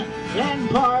tequila and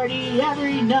party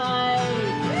every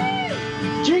night.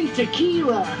 Drink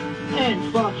tequila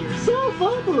and fuck yourself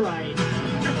up right.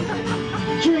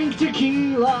 Drink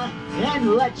tequila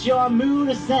and let your mood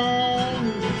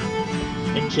ascend.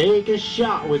 And take a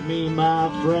shot with me, my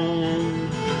friend."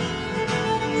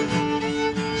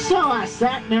 So I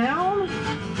sat down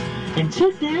and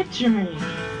took that drink.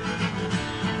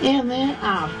 And then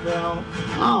I felt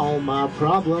all my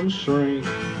problems shrink.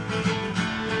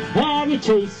 Have you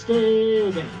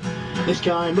tasted this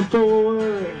kind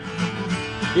before?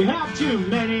 You have too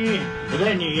many,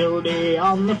 then you'll be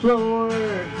on the floor.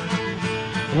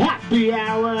 Happy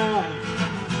hour,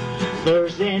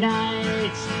 Thursday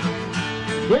nights.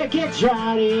 It gets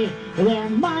rowdy, there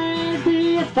might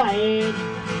be a fight.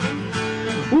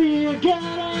 We're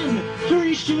getting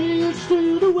 3 sheets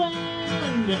to the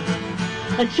wind.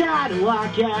 I try to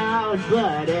walk out,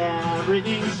 but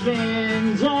everything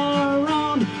spins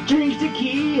around. Drink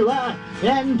tequila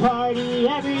and party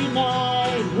every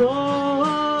night.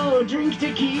 Whoa, drink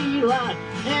tequila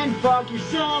and fuck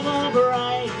yourself up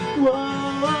right.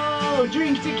 Whoa,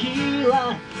 drink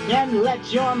tequila and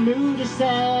let your mood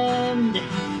ascend.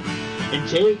 And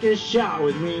take a shot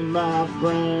with me, my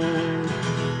friend.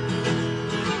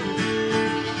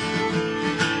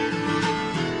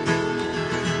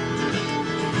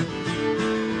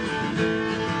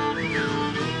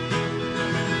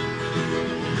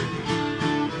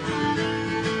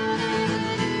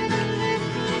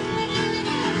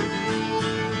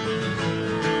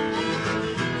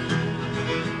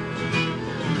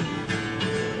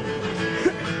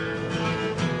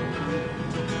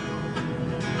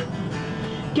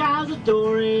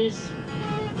 Cazadores,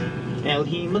 El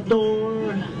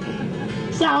Jimador,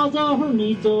 Salsa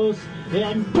Hornitos,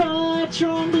 and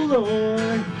Patron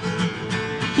galore.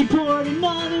 He poured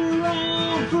another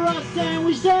round for us and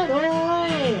we said,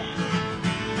 "Oi!"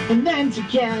 And then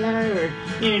together,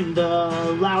 in the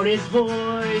loudest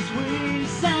voice, we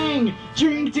sang,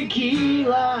 "Drink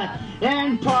tequila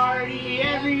and party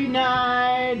every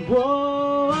night."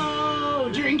 Whoa,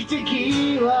 drink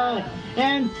tequila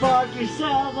and fuck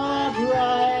yourself up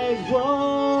right.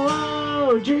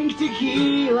 Whoa, drink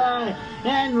tequila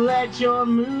and let your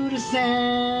mood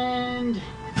ascend.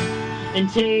 And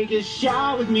take a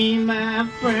shot with me, my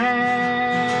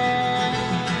friend.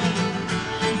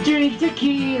 Drink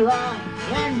tequila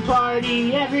and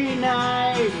party every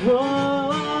night.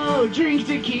 Whoa, drink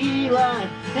tequila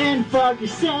and fuck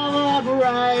yourself up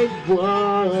right.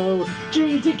 Whoa,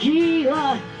 drink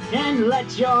tequila and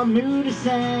let your mood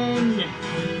ascend.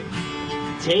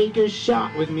 Take a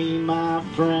shot with me, my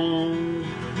friend.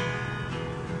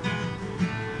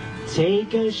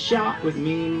 Take a shot with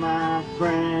me, my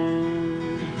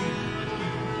friend.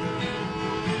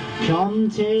 Come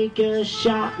take a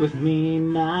shot with me,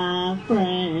 my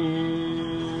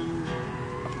friend.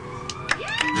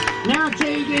 Now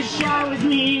take a shot with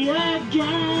me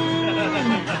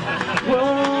again.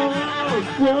 Whoa,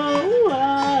 whoa,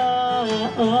 whoa,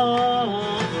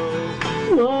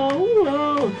 whoa,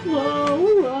 whoa, whoa, whoa.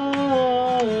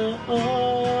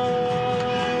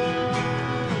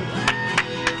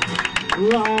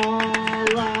 La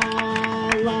la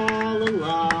la la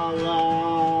la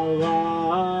la la.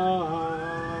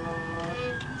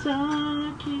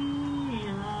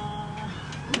 Tequila.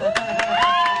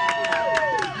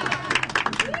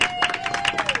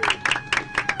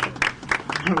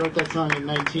 I wrote that song in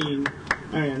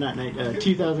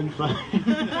 2005.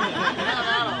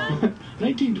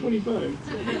 1925.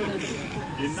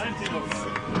 In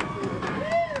 1905.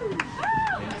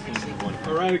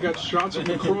 All right, I got shots of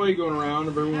LaCroix going around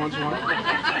if everyone wants one.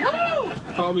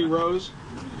 Call me Rose.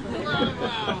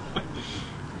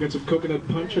 Got some coconut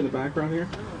punch in the background here.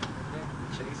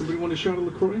 Somebody want a shot of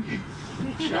LaCroix?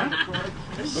 Shot?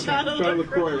 Okay, shot of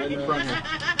LaCroix right in the front here.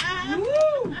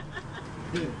 Woo!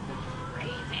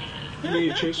 You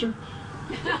need a chaser?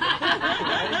 You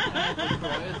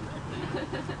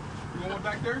want one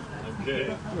back there?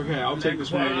 Okay. Okay, I'll take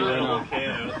this one right now.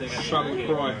 Okay, Shot of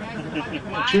LaCroix.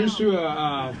 Cheers to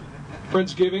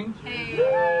Friendsgiving. Hey.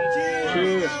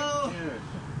 Cheers.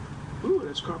 Ooh,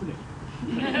 that's carbonated. Do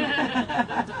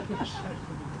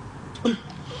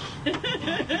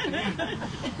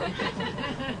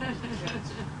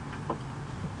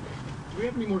we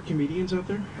have any more comedians out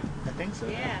there? I think so.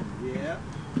 Yeah. Yeah.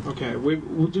 Okay,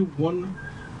 we'll do one.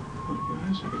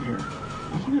 Wait a second here.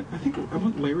 I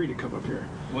want Larry to come up here.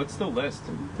 What's the list?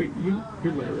 Wait, you're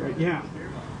Larry, right? Yeah,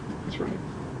 that's right.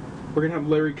 We're gonna have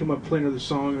Larry come up, play another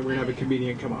song, and we're gonna have a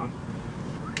comedian come on.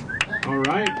 All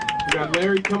right, we got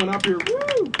Larry coming up here.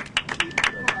 Woo!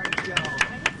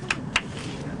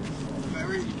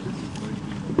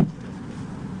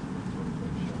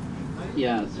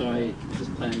 Yeah, so I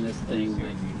just planned this thing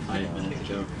like 5 minutes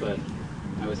ago, but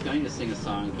I was going to sing a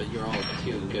song, but you're all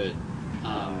too good.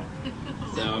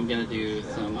 So I'm going to do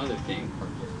some other thing.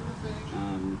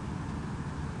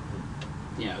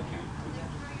 Yeah, okay.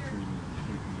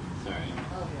 Sorry,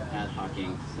 I'm ad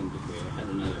hocing some degree. I had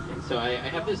another thing. So I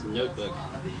have this notebook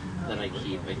that I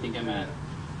keep. I think I'm at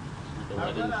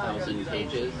like 11,000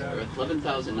 pages, or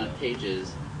 11,000 not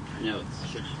pages,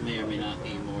 notes, which may or may not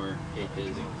be more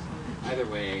pages. Either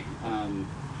way,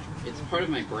 it's part of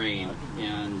my brain,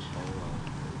 and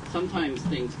sometimes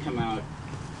things come out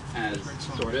as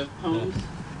sort of poems.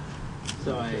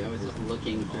 So I was just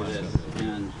looking through this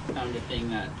and found a thing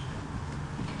that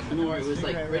it was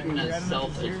like written as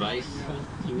self-advice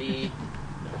to me,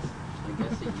 I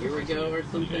guess a year ago or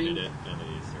something,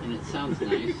 and it sounds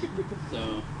nice,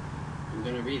 so I'm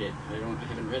gonna read it. I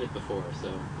haven't read it before,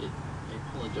 so I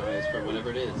apologize for whatever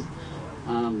it is.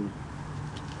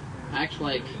 Act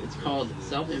like it's called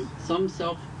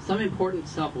some important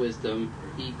self-wisdom.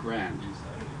 Be grand.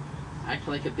 Act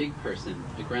like a big person,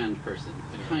 a grand person,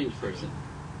 a kind person,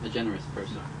 a generous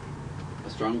person, a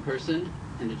strong person,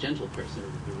 and a gentle person.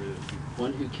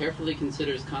 One who carefully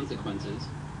considers consequences,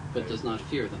 but does not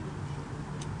fear them.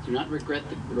 Do not regret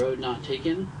the road not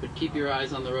taken, but keep your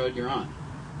eyes on the road you're on,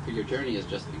 for your journey has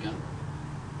just begun.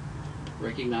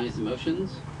 Recognize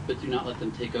emotions, but do not let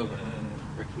them take over.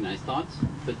 Recognize thoughts,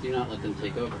 but do not let them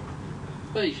take over.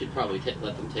 But you should probably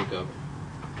let them take over.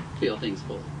 Feel things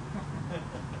fully.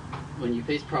 When you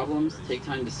face problems, take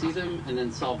time to see them and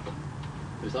then solve them.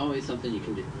 There's always something you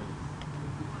can do.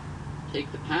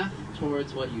 Take the path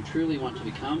towards what you truly want to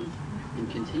become and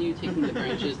continue taking the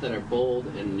branches that are bold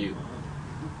and new.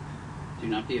 Do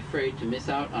not be afraid to miss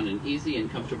out on an easy and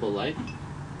comfortable life.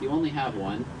 You only have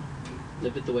one.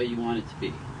 Live it the way you want it to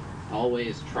be.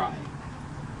 Always try.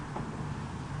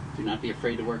 Do not be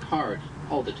afraid to work hard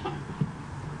all the time.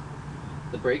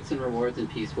 The breaks and rewards and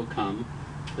peace will come,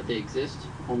 but they exist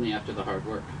only after the hard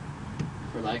work.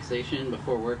 Relaxation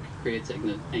before work creates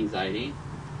anxiety.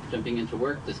 Jumping into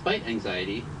work despite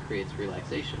anxiety creates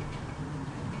relaxation.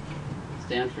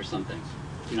 Stand for something.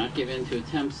 Do not give in to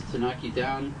attempts to knock you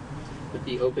down, but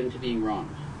be open to being wrong,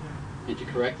 and to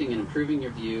correcting and improving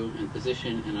your view and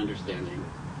position and understanding.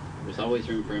 There's always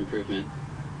room for improvement,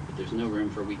 but there's no room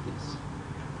for weakness.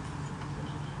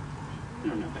 I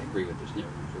don't know if I agree with there's no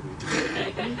room for weakness.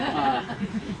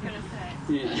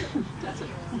 Yeah.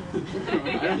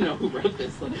 I don't know who wrote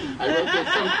this. I wrote this,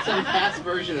 some past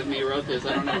version of me wrote this,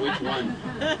 I don't know which one.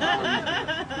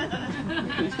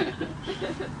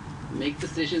 Make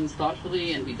decisions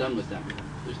thoughtfully and be done with them.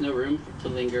 There's no room to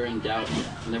linger and doubt,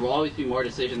 and there will always be more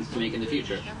decisions to make in the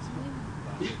future.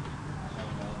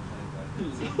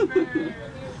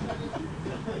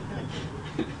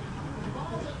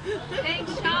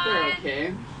 Thanks, They're Sean.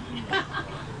 okay.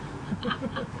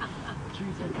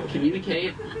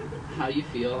 Communicate how you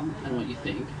feel and what you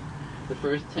think. But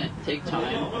first, take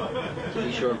time to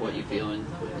be sure of what you feel and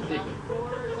what you think.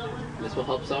 This will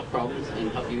help solve problems and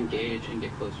help you engage and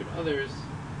get closer to others.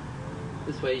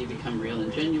 This way you become real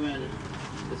and genuine.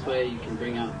 This way you can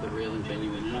bring out the real and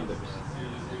genuine in others.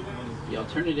 The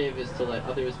alternative is to let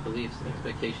others' beliefs,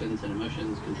 expectations, and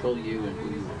emotions control you and who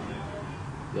you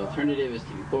are. The alternative is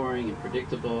to be boring and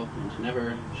predictable and to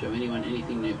never show anyone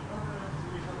anything new.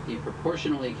 Be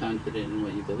proportionally confident in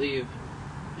what you believe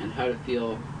and how to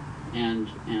feel and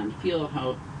feel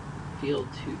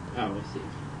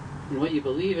in what you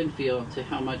believe and feel to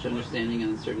how much understanding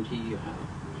and uncertainty you have.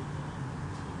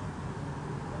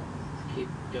 Let's keep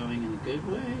going in a good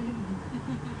way.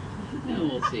 And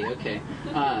we'll see. Okay.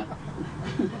 I've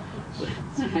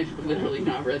literally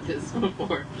not read this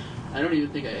before. I don't even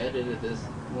think I edited this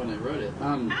when I wrote it.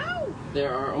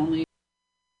 There are only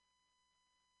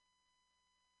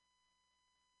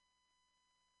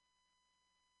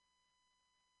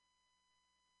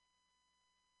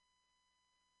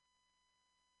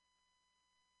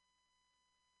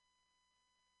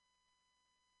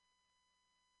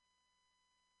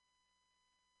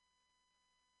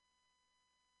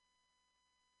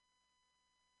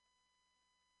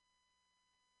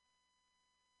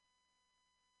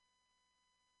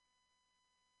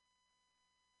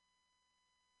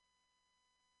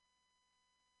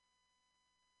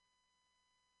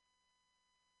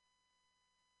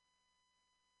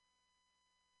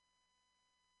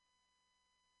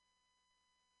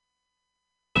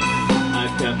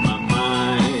I've got my mind.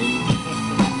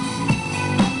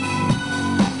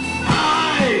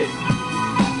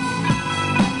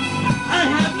 I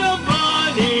have no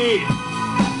money.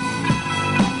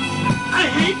 I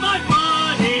hate my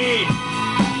body.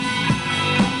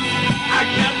 I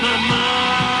got my mind.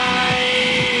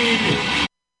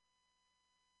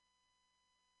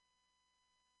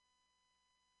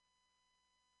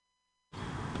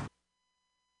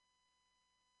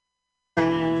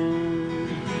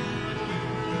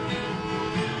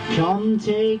 Come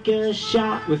take a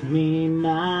shot with me,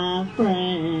 my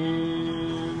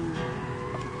friend.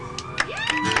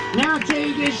 Now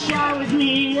take a shot with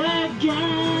me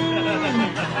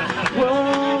again.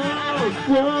 Whoa,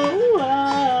 whoa, whoa,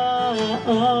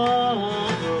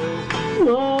 whoa,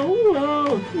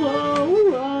 whoa, whoa, whoa.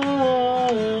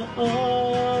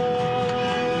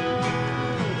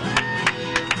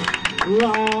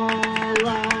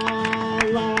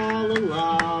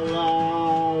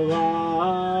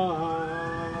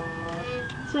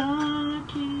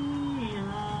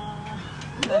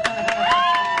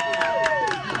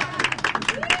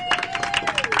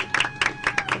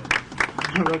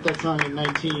 I wrote that song in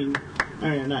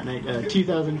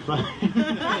 2005.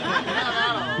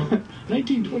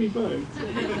 1925.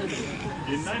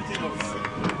 In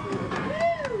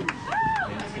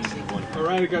 1905. All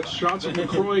right, I got shots of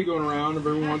LaCroix going around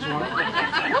every once in a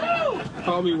while.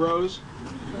 Call me Rose.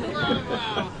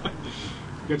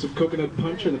 Got some coconut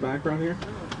punch in the background here.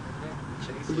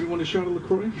 Everybody want a shot of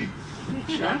LaCroix?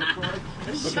 Shot?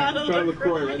 Okay, shot of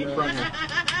LaCroix right in the front here.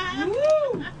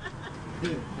 Woo!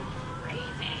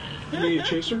 You need a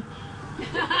chaser? You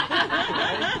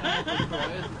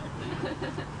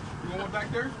want one back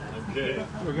there? Okay.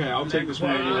 Okay, I'll take this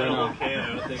one right now. Okay, I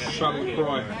don't think I Shot of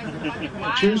LaCroix.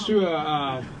 Wow. Cheers to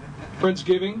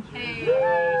Friendsgiving. Hey.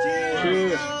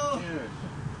 Cheers.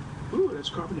 Ooh, that's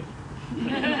carbonated. Do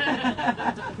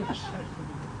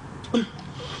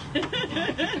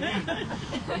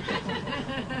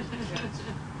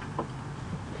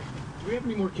we have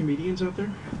any more comedians out there?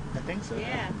 I think so.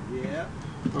 Yeah. Yeah.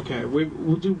 Okay,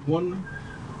 we'll do one.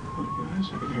 Wait a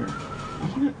second here.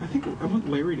 I want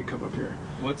Larry to come up here.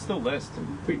 What's the list?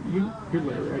 Wait, you're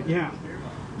Larry, right? Yeah,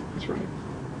 that's right.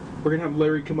 We're gonna have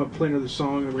Larry come up, play another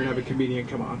song, and we're gonna have a comedian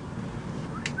come on.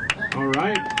 All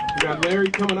right, we got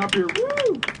Larry coming up here.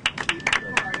 Woo!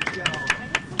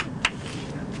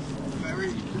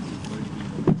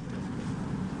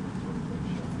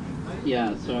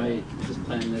 Yeah, so I just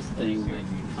planned this thing like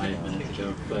 5 minutes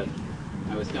ago, but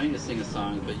I was going to sing a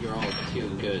song, but you're all too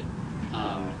good.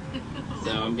 So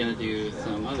I'm going to do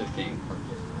some other thing.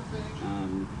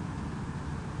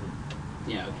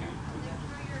 Yeah, okay.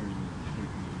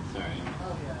 Sorry,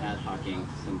 I'm ad hocing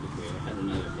to some degree. I had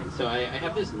another thing. So I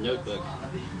have this notebook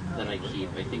that I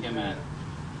keep. I think I'm at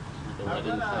like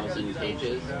 11,000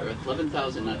 pages, or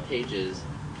 11,000 not pages,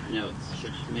 notes,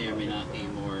 which may or may not be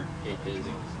more pages.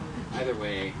 Either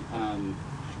way,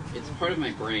 it's part of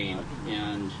my brain,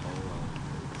 and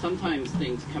sometimes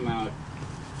things come out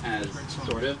as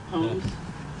sort of poems.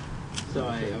 So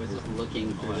I was just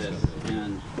looking through this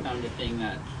and found a thing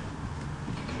that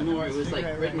more, it was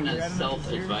like written as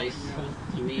self-advice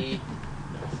to me,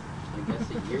 I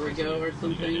guess a year ago or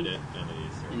something,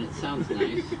 and it sounds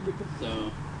nice,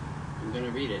 so I'm going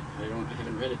to read it. I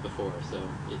haven't read it before, so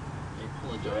I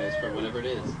apologize for whatever it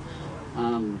is.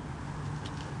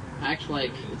 Act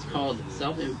like, it's called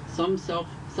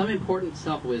some important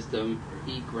self-wisdom,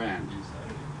 be grand.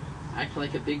 Act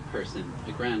like a big person,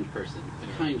 a grand person,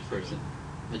 a kind person,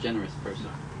 a generous person,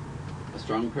 a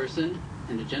strong person,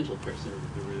 and a gentle person,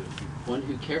 one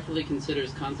who carefully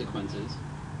considers consequences,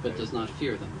 but does not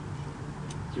fear them.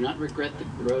 Do not regret the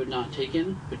road not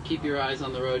taken, but keep your eyes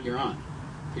on the road you're on,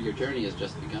 for your journey has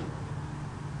just begun.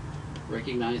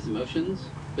 Recognize emotions,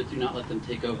 but do not let them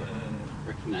take over.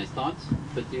 Recognize thoughts,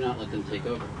 but do not let them take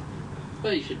over.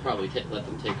 But you should probably let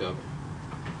them take over.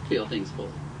 Feel things fully.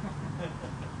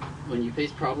 When you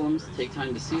face problems, take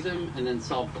time to see them and then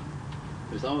solve them.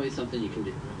 There's always something you can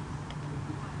do.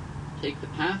 Take the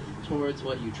path towards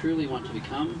what you truly want to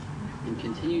become, and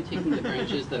continue taking the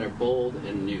branches that are bold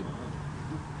and new.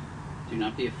 Do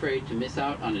not be afraid to miss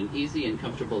out on an easy and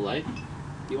comfortable life.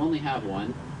 You only have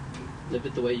one. Live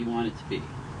it the way you want it to be.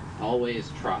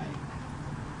 Always try.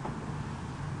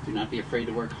 Do not be afraid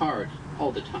to work hard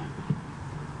all the time.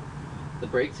 The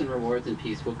breaks and rewards and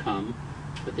peace will come,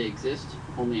 but they exist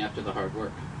only after the hard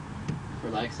work.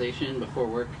 Relaxation before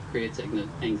work creates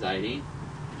anxiety.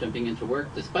 Jumping into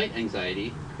work despite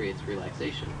anxiety creates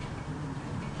relaxation.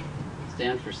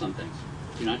 Stand for something.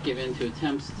 Do not give in to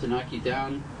attempts to knock you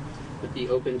down, but be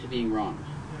open to being wrong,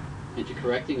 and to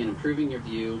correcting and improving your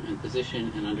view and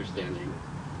position and understanding.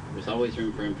 There's always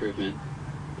room for improvement,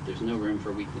 but there's no room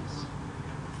for weakness.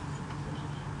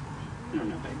 I don't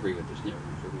know if I agree with there's no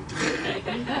room for weakness.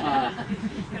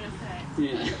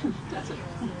 Yeah.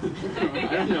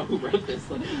 I don't know who wrote this.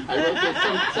 I wrote this,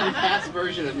 some past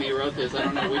version of me wrote this. I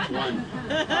don't know which one.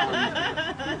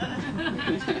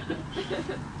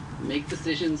 Make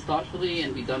decisions thoughtfully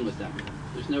and be done with them.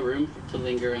 There's no room to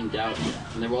linger and doubt,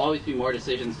 and there will always be more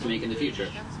decisions to make in the future.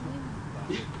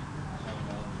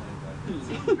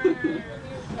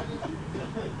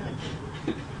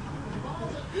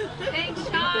 Thanks,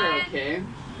 They're Sean. okay.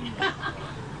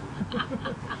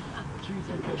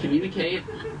 Communicate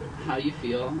how you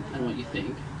feel and what you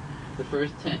think. But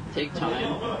first, take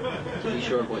time to be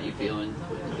sure of what you feel and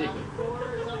what you think.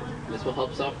 This will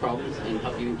help solve problems and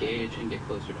help you engage and get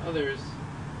closer to others.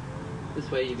 This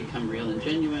way you become real and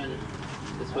genuine.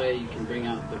 This way you can bring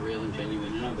out the real and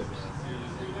genuine in others.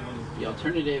 The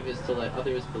alternative is to let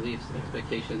others' beliefs,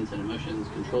 expectations, and emotions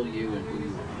control you and who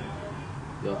you are.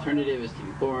 The alternative is to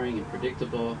be boring and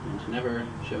predictable and to never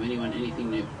show anyone anything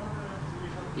new.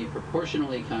 Be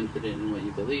proportionally confident in what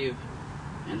you believe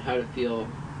and how to feel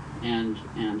and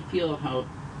feel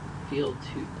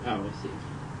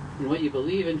in what you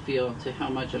believe and feel to how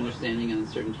much understanding and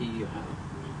uncertainty you have.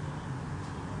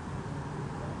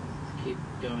 Let's keep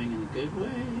going in a good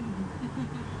way.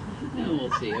 No,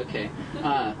 we'll see. Okay.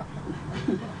 I've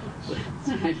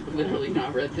literally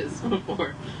not read this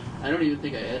before. I don't even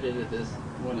think I edited this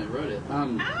when I wrote it.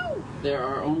 There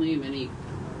are only many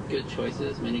good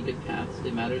choices, many good paths.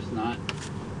 It matters not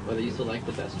whether you select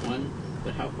the best one,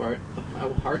 but how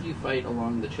hard you fight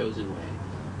along the chosen way.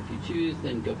 If you choose,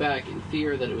 then go back in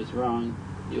fear that it was wrong.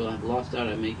 You will have lost out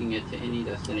on making it to any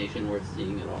destination worth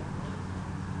seeing at all.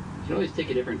 You can always take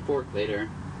a different fork later.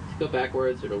 To go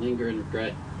backwards or to linger in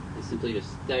regret is simply to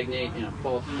stagnate in a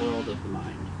false world of the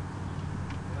mind.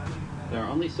 There are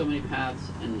only so many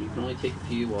paths, and you can only take a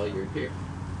few while you're here.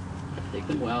 Take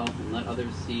them well, and let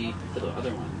others see to the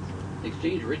other ones.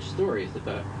 Exchange rich stories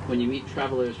about when you meet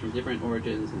travelers from different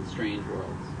origins and strange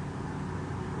worlds.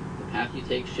 The path you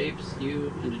take shapes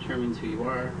you and determines who you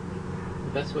are.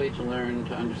 The best way to learn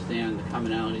to understand the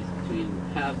commonalities between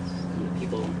the paths and the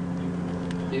people.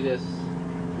 To do this,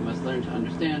 you must learn to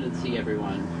understand and see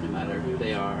everyone, no matter who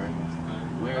they are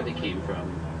and where they came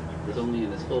from. It is only in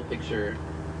this full picture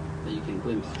that you can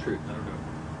glimpse truth.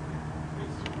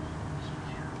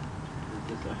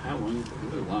 Is this a That one is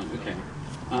long. Okay.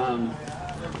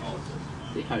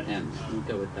 See how it ends. We'll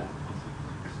go with that.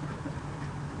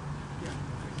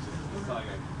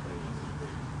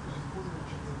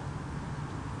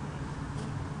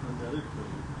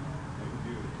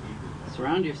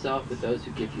 Surround yourself with those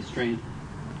who give you strength,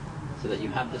 so that you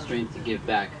have the strength to give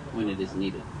back when it is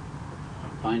needed.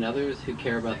 Find others who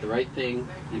care about the right thing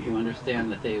and who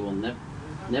understand that they will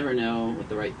never know what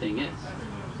the right thing is.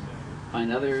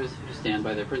 Find others who stand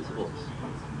by their principles,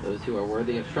 those who are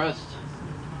worthy of trust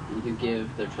and who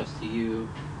give their trust to you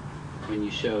when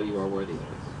you show you are worthy of it.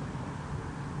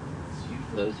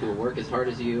 Those who will work as hard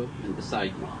as you and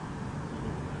beside you.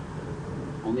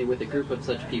 Only with a group of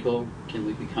such people can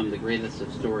we become the greatest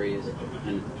of stories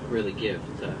and really give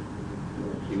to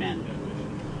humanity.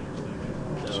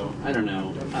 So, I don't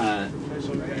know.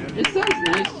 It sounds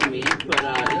nice to me, but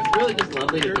it's really just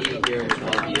lovely to be here with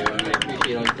all of you, and I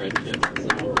appreciate all your friendship.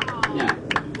 So, yeah.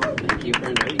 Thank you for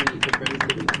inviting me to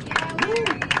Friendsgiving.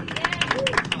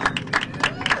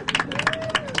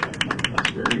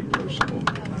 That's very personal.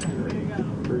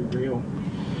 Very real.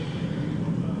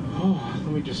 Oh,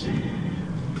 let me just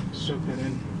soak that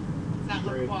in. Is that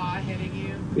LaCroix hitting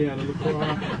you? Yeah, the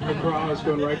LaCroix is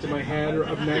going right to my head.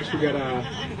 Up next, we got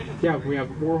we have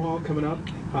Warhol coming up.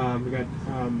 We got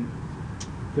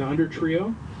the Under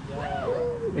Trio,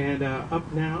 and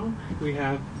up now we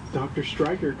have Dr.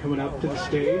 Stryker coming up to the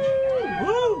stage.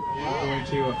 We're going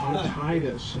to untie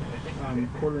this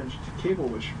quarter-inch cable,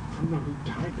 which I don't know who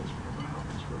tied this. Wow,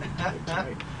 it's really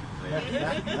tight.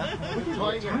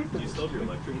 Do you still have your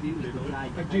electric?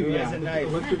 I do, yeah. The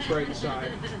electric's right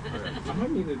inside. I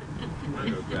might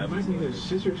need a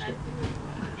scissors.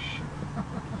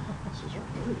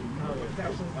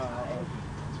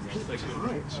 It's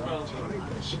tight. Wow.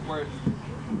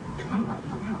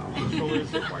 So where's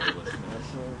the wireless?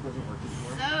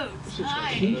 So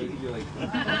tight.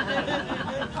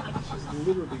 This is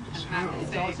literally just how.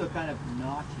 It's also kind of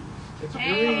naughty. It's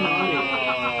very naughty.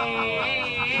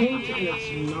 Pink and it's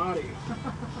naughty.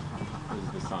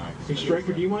 Hey,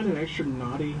 Stryker, do you want an extra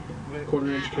naughty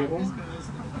quarter-inch cable?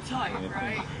 Tight,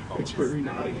 right? It's very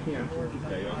naughty, yeah.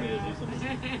 Yeah, you want me to do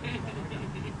something?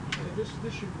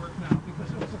 This should work now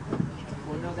because it was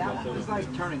Well, no, that one was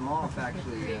like turning off,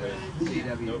 actually,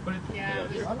 CW. Yeah.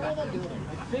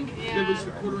 I think it was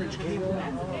the quarter-inch cable.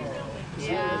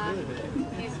 Yeah.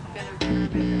 He's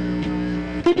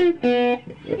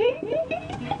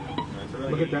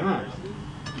Look at that.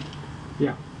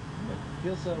 Yeah.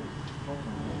 Feels so.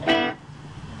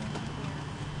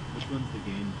 Which one's the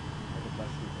gain?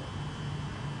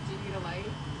 Do you need a light?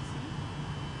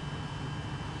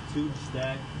 Tube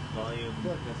stack, volume.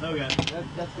 Okay.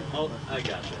 That's good. Oh, I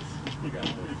got this. You got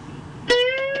this.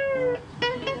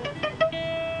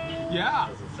 Yeah.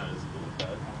 Doesn't sound as cool as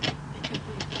that.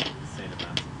 Insane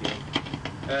amounts of gain.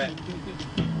 Alright.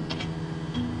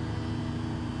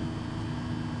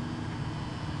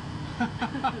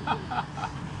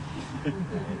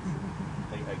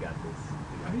 I got this.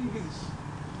 How do you get this?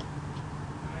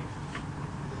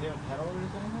 Does he have a pedal or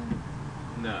anything?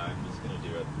 No, I'm just gonna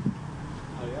do it.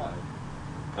 Oh, yeah.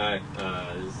 Alright,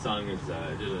 this song is,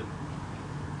 I did a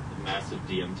massive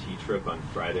DMT trip on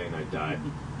Friday and I died.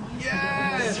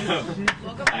 Yes! So,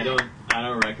 I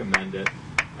don't recommend it.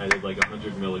 I did like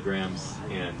 100 milligrams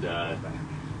and,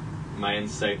 my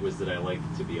insight was that I like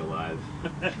to be alive.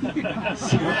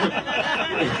 So,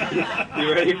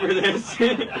 you ready for this?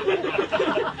 Yeah.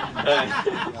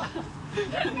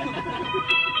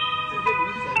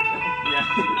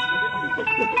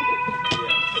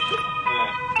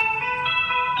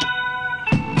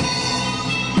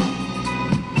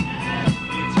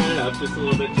 Turn it up just a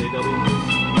little bit,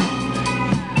 JW.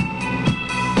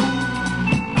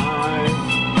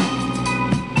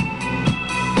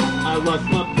 I lost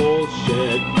my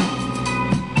bullshit.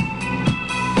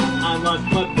 I lost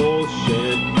my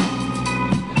bullshit.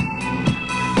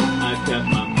 I kept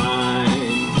my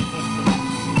mind.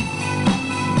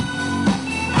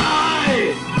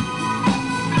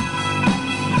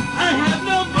 I have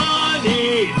no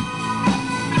money.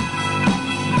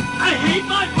 I hate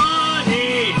my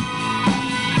money.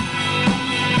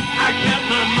 I kept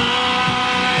my mind.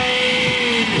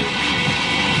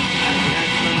 I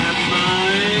kept my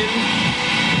mind.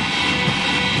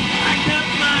 I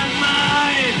kept my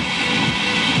mind.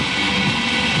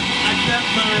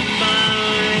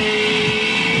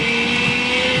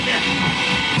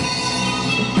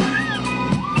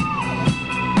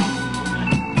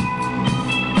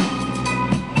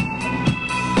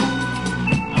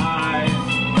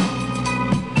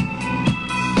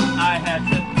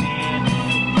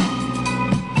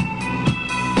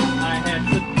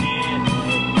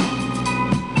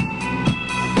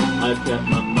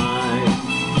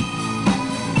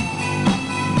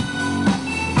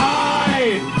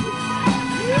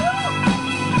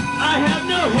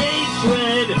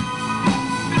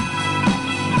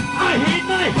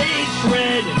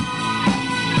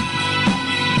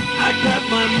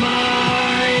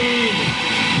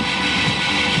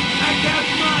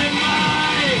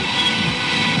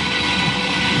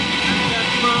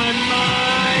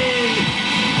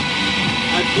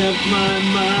 kept my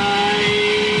mind.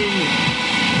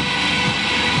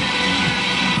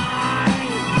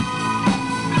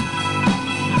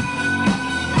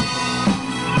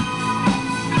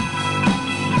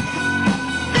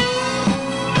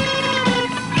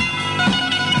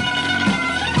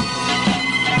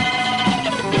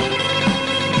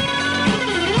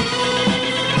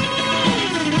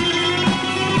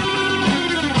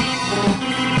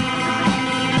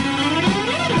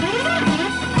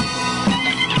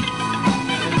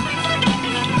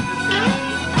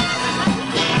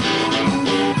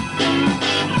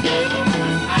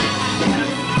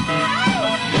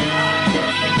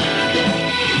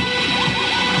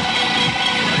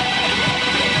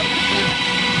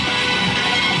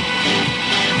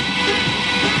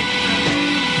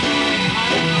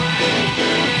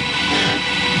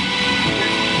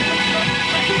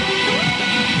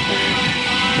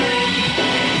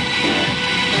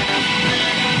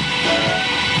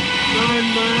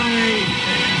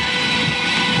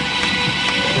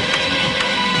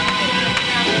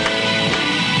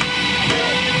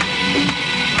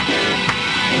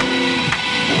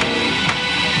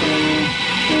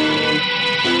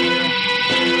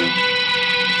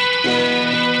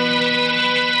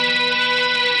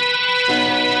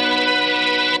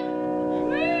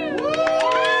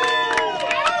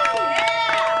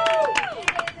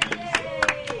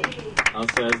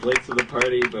 Also, I was late to the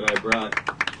party, but I brought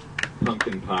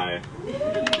pumpkin pie.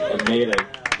 I made it.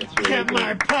 It's really Get good.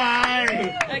 my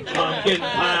pie! Pumpkin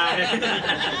pie!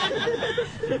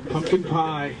 Pumpkin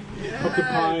pie. Pumpkin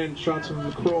pie and shots of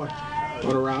LaCroix.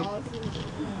 Going around.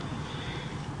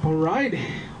 All right.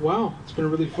 Wow. It's been a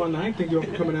really fun night. Thank you all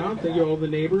for coming out. Thank you all the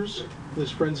neighbors.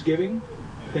 This Friendsgiving.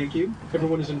 Thank you.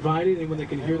 Everyone is invited. Anyone that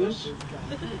can hear this.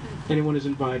 Anyone is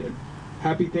invited.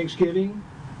 Happy Thanksgiving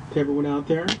to everyone out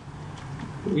there.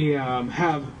 We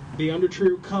have the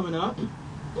Undertrio coming up.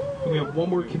 We have one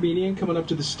more comedian coming up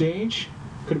to the stage.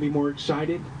 Couldn't be more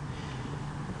excited.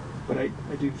 But I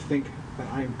do think that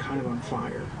I am kind of on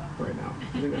fire right now.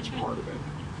 I think that's part of it.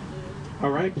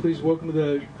 All right, please welcome to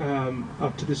the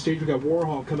up to the stage. We got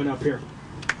Warhol coming up here.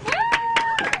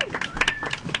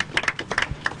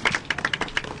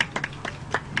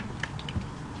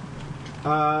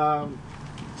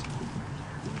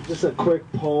 Just a quick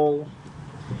poll.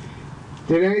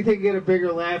 Did anything get a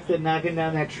bigger laugh than knocking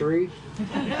down that tree?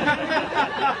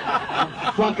 I'm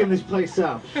fucking this place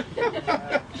up.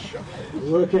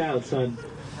 Look out, son.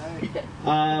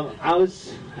 Oh,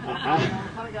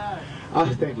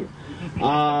 thank you.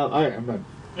 All right, I'm done.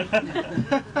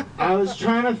 I was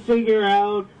trying to figure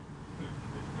out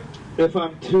if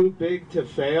I'm too big to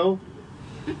fail.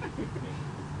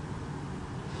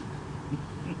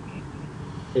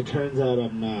 It turns out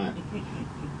I'm not.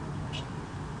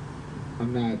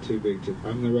 I'm not too big to...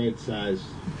 I'm the right size.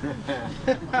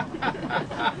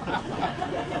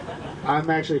 I'm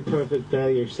actually perfect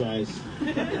failure size.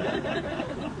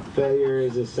 Failure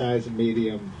is a size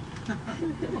medium.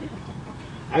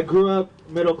 I grew up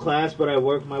middle class, but I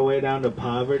worked my way down to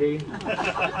poverty.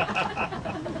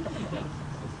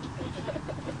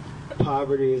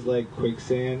 Poverty is like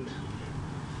quicksand.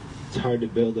 It's hard to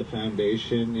build a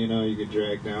foundation, you know, you get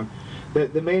dragged down.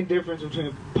 The main difference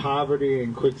between poverty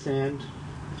and quicksand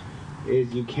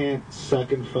is you can't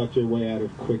suck and fuck your way out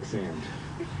of quicksand.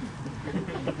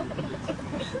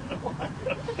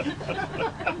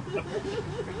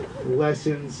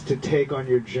 Lessons to take on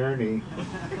your journey.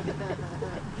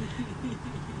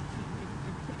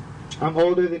 I'm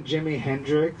older than Jimi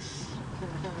Hendrix,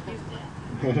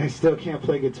 and I still can't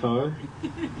play guitar.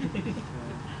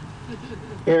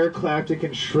 Eric Clapton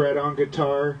can shred on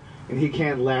guitar, and he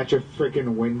can't latch a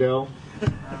frickin' window.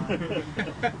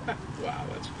 Wow,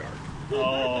 that's dark.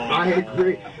 I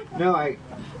agree. No,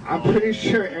 I'm pretty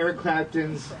sure Eric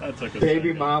Clapton's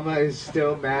baby mama is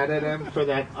still mad at him for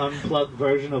that unplugged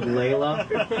version of Layla.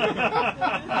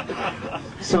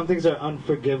 Some things are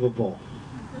unforgivable.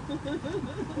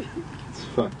 It's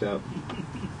fucked up.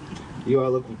 You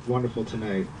all look wonderful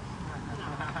tonight.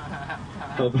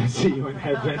 Hope I see you in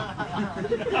heaven.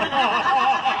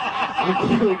 I'm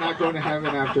clearly not going to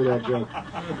heaven after that joke.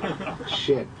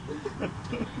 Shit.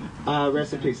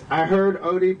 Rest in peace. I heard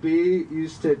ODB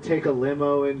used to take a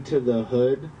limo into the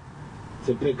hood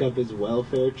to pick up his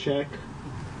welfare check.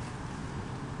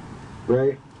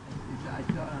 Right?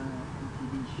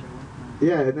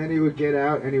 Yeah, and then he would get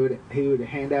out and he would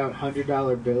hand out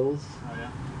 $100 bills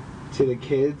to the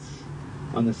kids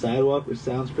on the sidewalk, which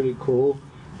sounds pretty cool.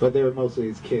 But they were mostly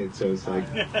his kids, so it's like...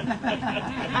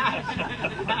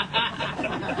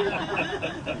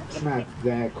 It's not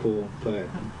that cool, but...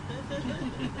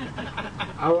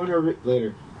 I want to...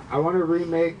 Later. I want to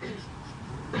remake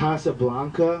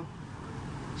Casablanca,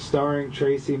 starring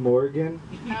Tracy Morgan.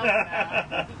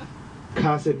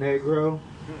 Casa Negro.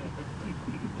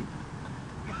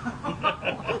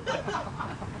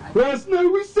 Last night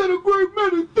we said a great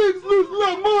many things, lose a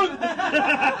lot of money.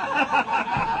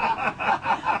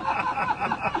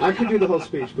 I could do the whole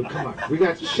speech, but come on. We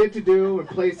got shit to do and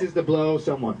places to blow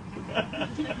someone.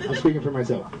 I'm speaking for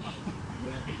myself.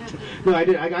 No, I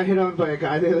did. I got hit on by a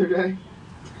guy the other day.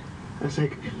 I was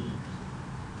like,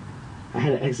 I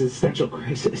had an existential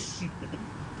crisis.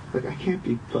 Like, I can't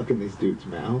be fucking these dudes'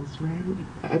 mouths, man.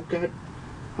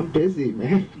 I'm busy,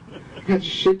 man. I got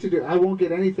shit to do. I won't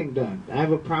get anything done. I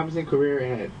have a promising career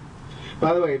ahead.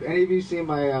 By the way, if any of you see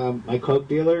my my Coke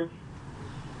dealer,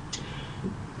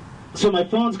 so my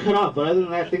phone's cut off, but other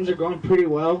than that, things are going pretty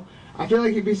well. I feel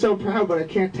like he'd be so proud, but I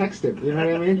can't text him. You know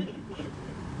what I mean?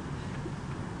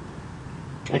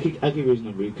 I'll give you his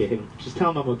number. You can hit him. Just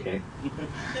tell him I'm okay.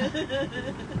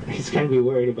 He's gonna be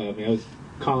worried about me. I was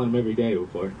calling him every day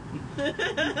before.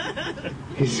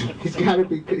 He's got to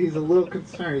be. He's a little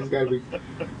concerned. He's got to be.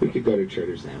 We could go to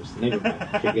Trader Sam's. Never mind.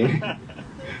 Forget it.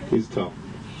 He's tall.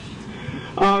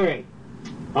 All right.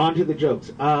 On to the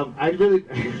jokes. I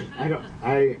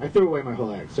threw away my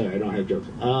whole act. Sorry, I don't have jokes.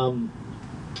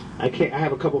 I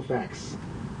have a couple facts.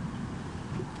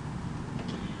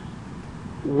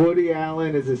 Woody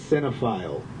Allen is a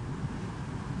cinephile.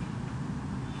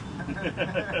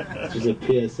 Just a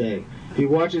PSA. If you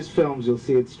watch his films, you'll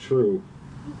see it's true.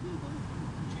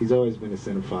 He's always been a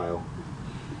cinephile.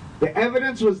 The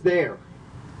evidence was there.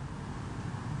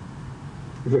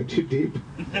 Is that too deep?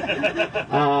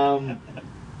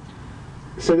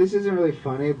 So this isn't really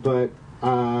funny, but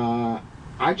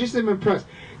I just am impressed.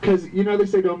 Because, you know, they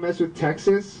say don't mess with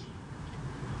Texas.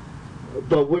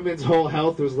 But women's whole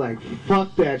health was like,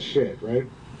 fuck that shit, right?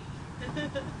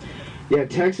 Yeah,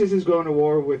 Texas is going to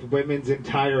war with women's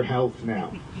entire health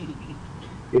now.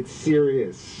 It's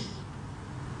serious.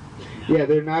 Yeah,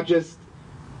 they're not just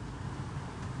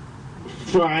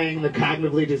frying the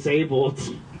cognitively disabled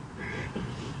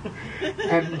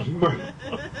and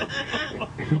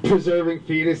preserving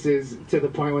fetuses to the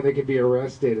point where they can be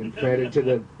arrested and fed into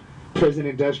the prison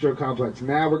industrial complex.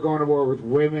 Now we're going to war with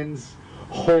women's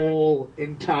whole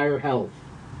entire health.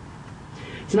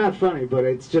 It's not funny, but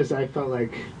it's just, I felt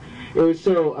like it was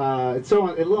so it's so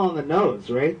a little on the nose,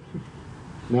 right?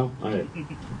 No? All right.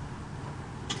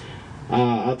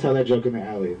 I'll tell that joke in the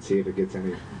alley and see if it gets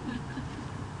any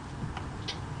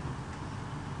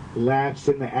laughs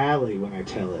in the alley when I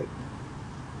tell it.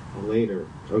 Later.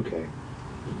 Okay.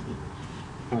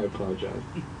 I apologize.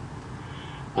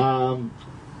 I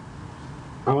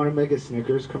want to make a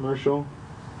Snickers commercial.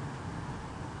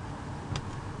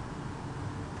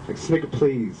 Like, Snicker,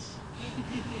 please.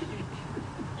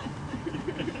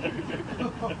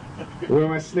 Where are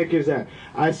my Snickers at?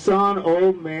 I saw an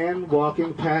old man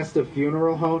walking past a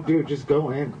funeral home. Dude, just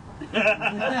go in.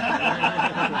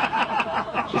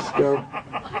 Just go.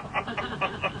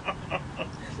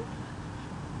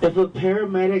 If a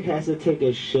paramedic has to take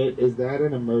a shit, is that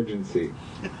an emergency?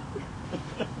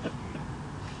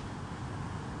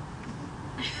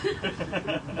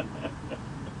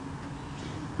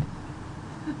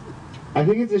 I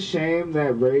think it's a shame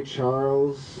that Ray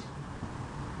Charles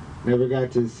never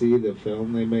got to see the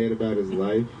film they made about his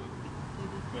life.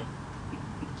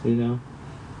 You know?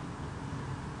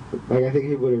 Like, I think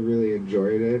he would have really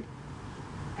enjoyed it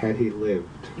had he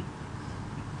lived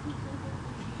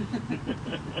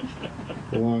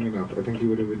long enough. I think he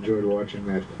would have enjoyed watching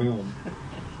that film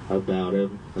about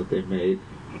him that they made.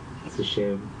 It's a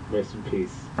shame. Rest in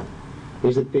peace.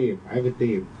 There's a theme. I have a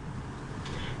theme.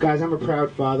 Guys, I'm a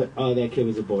proud father. Oh, that kid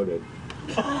was aborted.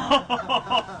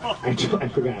 I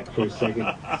forgot for a second.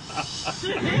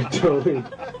 Totally.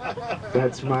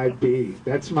 That's my B.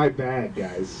 That's my bad,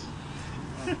 guys.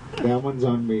 That one's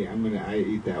on me. I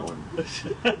eat that one.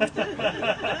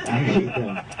 I eat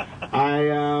that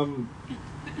one.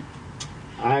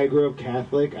 I grew up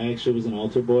Catholic. I actually was an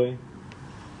altar boy.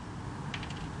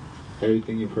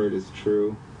 Everything you've heard is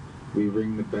true. We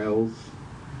ring the bells.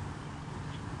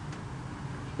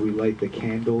 We light the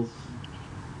candles.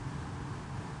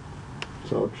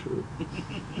 It's all true.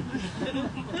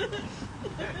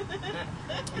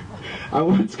 I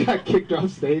once got kicked off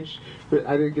stage, but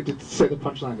I didn't get to say the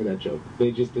punchline of that joke.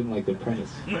 They just didn't like the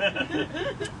premise.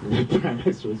 The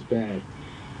premise was bad.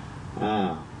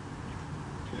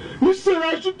 You said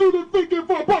I should do the thinking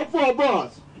for a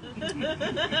boss.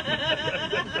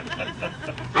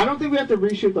 I don't think we have to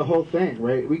reshoot the whole thing,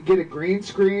 right? We get a green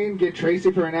screen, get Tracy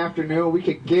for an afternoon, we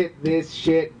could get this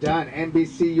shit done.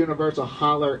 NBC Universal,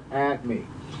 holler at me.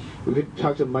 We could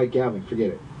talk to Mike Galvin.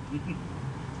 Forget it.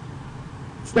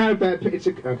 It's not a bad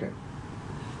picture. Okay.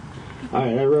 All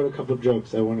right, I wrote a couple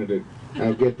jokes. I wanted to.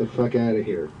 I'll get the fuck out of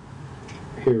here.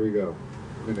 Here we go.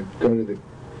 I'm gonna go to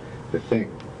the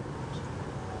thing.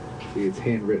 See, it's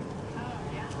handwritten.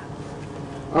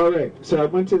 All right. So I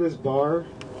went to this bar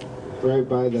right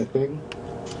by the thing,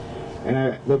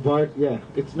 and the bar. Yeah,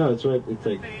 it's right. It's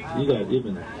like you've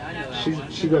been there.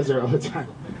 She goes there all the time.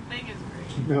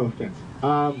 No offense.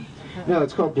 No,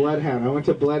 it's called Bloodhound. I went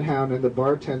to Bloodhound, and the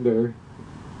bartender.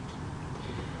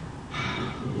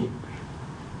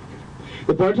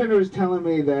 The bartender was telling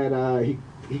me that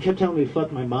he kept telling me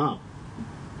fuck my mom.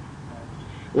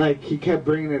 Like, he kept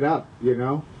bringing it up, you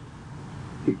know?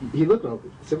 He looked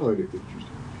similar to you.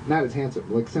 Not as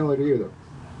handsome, like similar to you, though.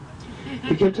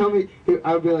 He kept telling me,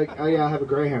 I would be like, oh yeah, I'll have a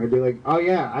Greyhound. He'd be like, oh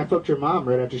yeah, I fucked your mom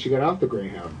right after she got off the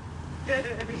Greyhound.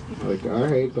 I'm like,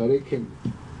 alright, buddy, can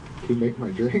you make my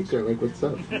drink? Or like, what's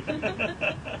up?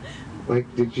 Like,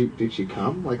 did she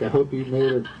come? Like, I hope you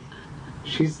made her.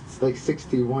 She's like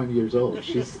 61 years old.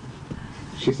 She's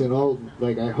an old,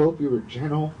 like, I hope you were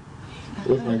gentle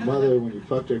with my mother when you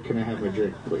fucked her. Can I have my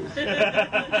drink, please? He's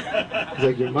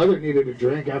like, your mother needed a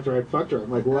drink after I fucked her. I'm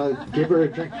like, well, give her a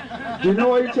drink. Do you know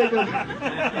why you take a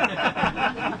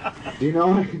Do you know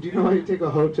why you take a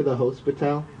hoe to the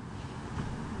hospital?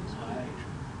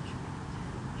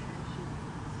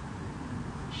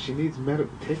 She needs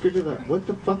medical. Take her to the. What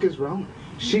the fuck is wrong?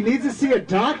 She needs to see a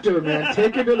doctor, man.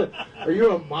 Take her to the. Are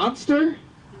you a monster?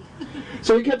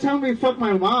 So he kept telling me fuck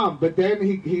my mom, but then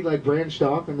he like branched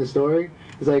off in the story.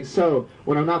 He's like, so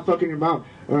when I'm not fucking your mom,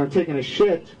 when I'm taking a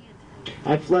shit,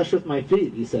 I flush with my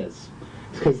feet. He says,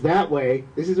 because that way,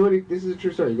 this is a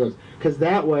true story. He goes, because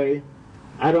that way,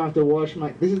 I don't have to wash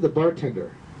my. This is the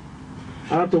bartender. I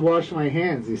don't have to wash my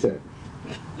hands. He said.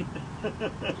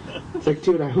 It's like,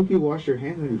 dude, I hope you wash your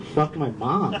hands when you fucked my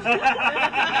mom.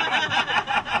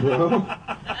 Bro.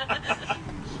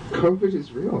 COVID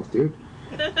is real, dude.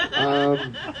 I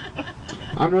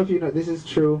don't know if you know, this is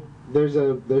true. There's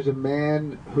a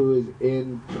man who is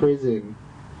in prison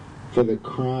for the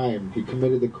crime. He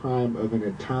committed the crime of an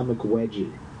atomic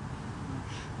wedgie.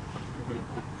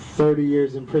 30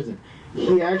 years in prison.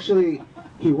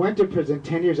 He went to prison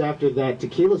 10 years after that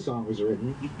Tequila song was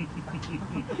written.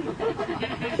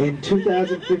 In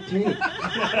 2015.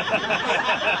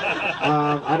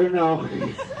 I don't know.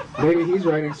 Maybe he's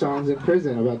writing songs in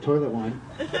prison about toilet wine.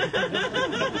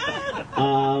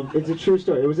 It's a true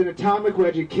story. It was an atomic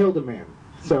wedgie killed a man.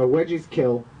 So wedgies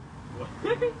kill.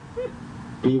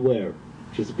 Beware.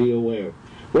 Just be aware.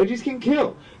 Wedgies can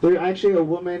kill. There actually a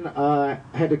woman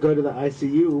had to go to the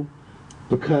ICU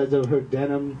because of her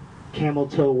denim camel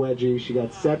toe wedgie. She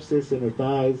got sepsis in her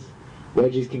thighs.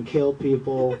 Wedgies can kill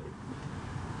people.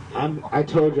 I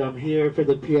told you I'm here for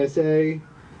the PSA.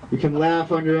 You can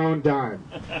laugh on your own dime.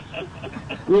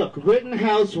 Look,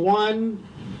 Rittenhouse won.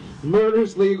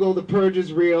 Murder's legal. The purge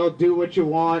is real. Do what you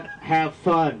want. Have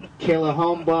fun. Kill a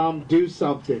home bomb. Do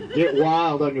something. Get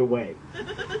wild on your way.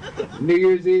 New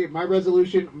Year's Eve, my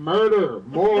resolution, murder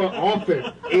more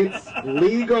often. It's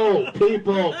legal,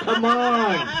 people. Come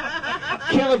on.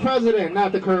 Kill a president,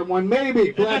 not the current one.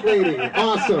 Maybe. Black lady.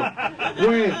 Awesome.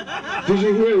 Win. Did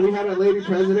you hear we had a lady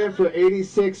president for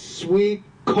 86 sweet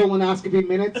colonoscopy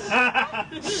minutes?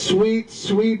 Sweet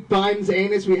Biden's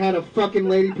anus. We had a fucking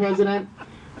lady president.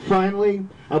 Finally,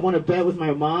 I want to bet with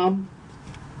my mom.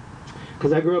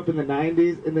 Because I grew up in the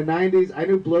 90s. In the 90s, I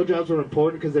knew blowjobs were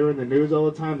important because they were in the news all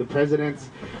the time. The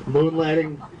president's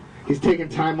moonlighting. He's taking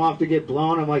time off to get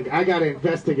blown. I'm like, I got to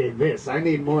investigate this. I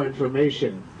need more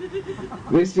information.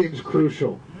 This seems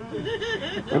crucial.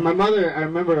 And my mother, I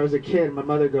remember I was a kid, my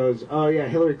mother goes, oh yeah,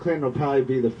 Hillary Clinton will probably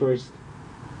be the first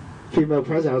female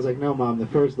president. I was like, no, Mom, the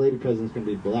first lady president's going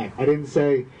to be black. I didn't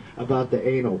say about the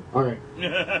anal. All right.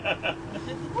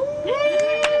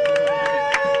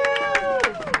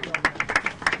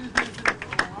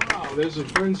 There's a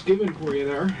Friendsgiving for you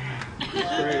there.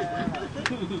 That's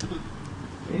great.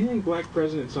 Anything black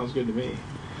president sounds good to me.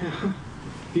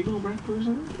 Female black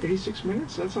president? 86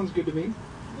 minutes? That sounds good to me.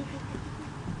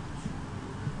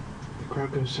 The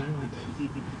crowd goes silent.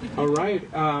 All right,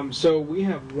 so we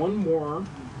have one more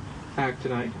act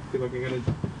tonight. I feel like I gotta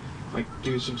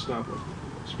do some stuff,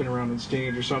 spin around on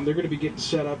stage or something. They're gonna be getting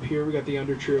set up here. We got the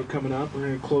Under Trio coming up. We're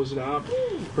gonna close it out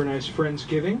for a nice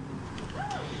Friendsgiving.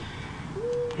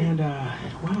 And,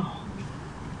 wow.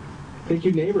 Thank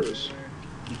you, neighbors.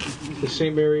 The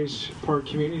St. Mary's Park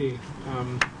community.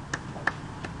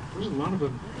 There's a lot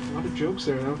of jokes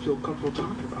there that I don't feel comfortable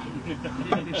talking about.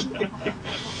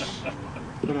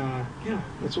 But, yeah,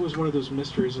 that's always one of those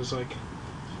mysteries is like,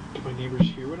 do my neighbors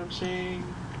hear what I'm saying?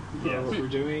 what we're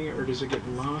doing, or does it get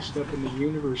lost up in the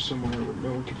universe somewhere where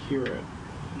no one can hear it?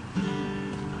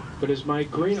 But it's my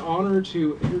great honor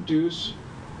to introduce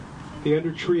the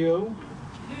Under Trio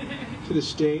to the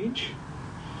stage,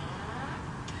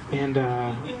 and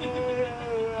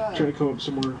try to come up with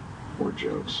some more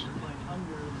jokes.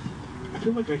 I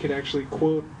feel like I could actually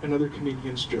quote another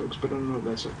comedian's jokes, but I don't know if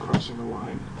that's like crossing the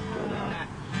line.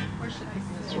 But,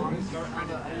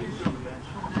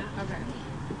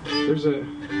 there's a...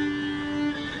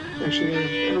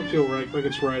 Actually, I don't feel like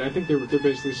it's right. I think they're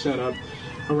basically set up.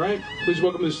 All right, please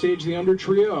welcome to the stage the Under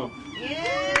Trio.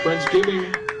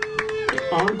 Friendsgiving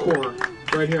Encore,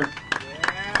 right here.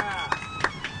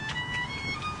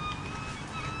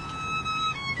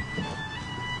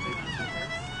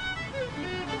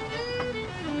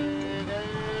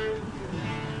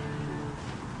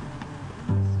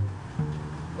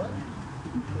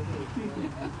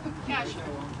 Yeah, sure.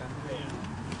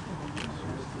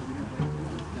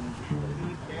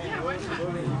 Yeah, why not?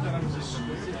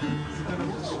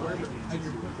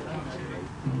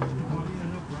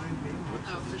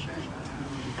 Oh, for sure.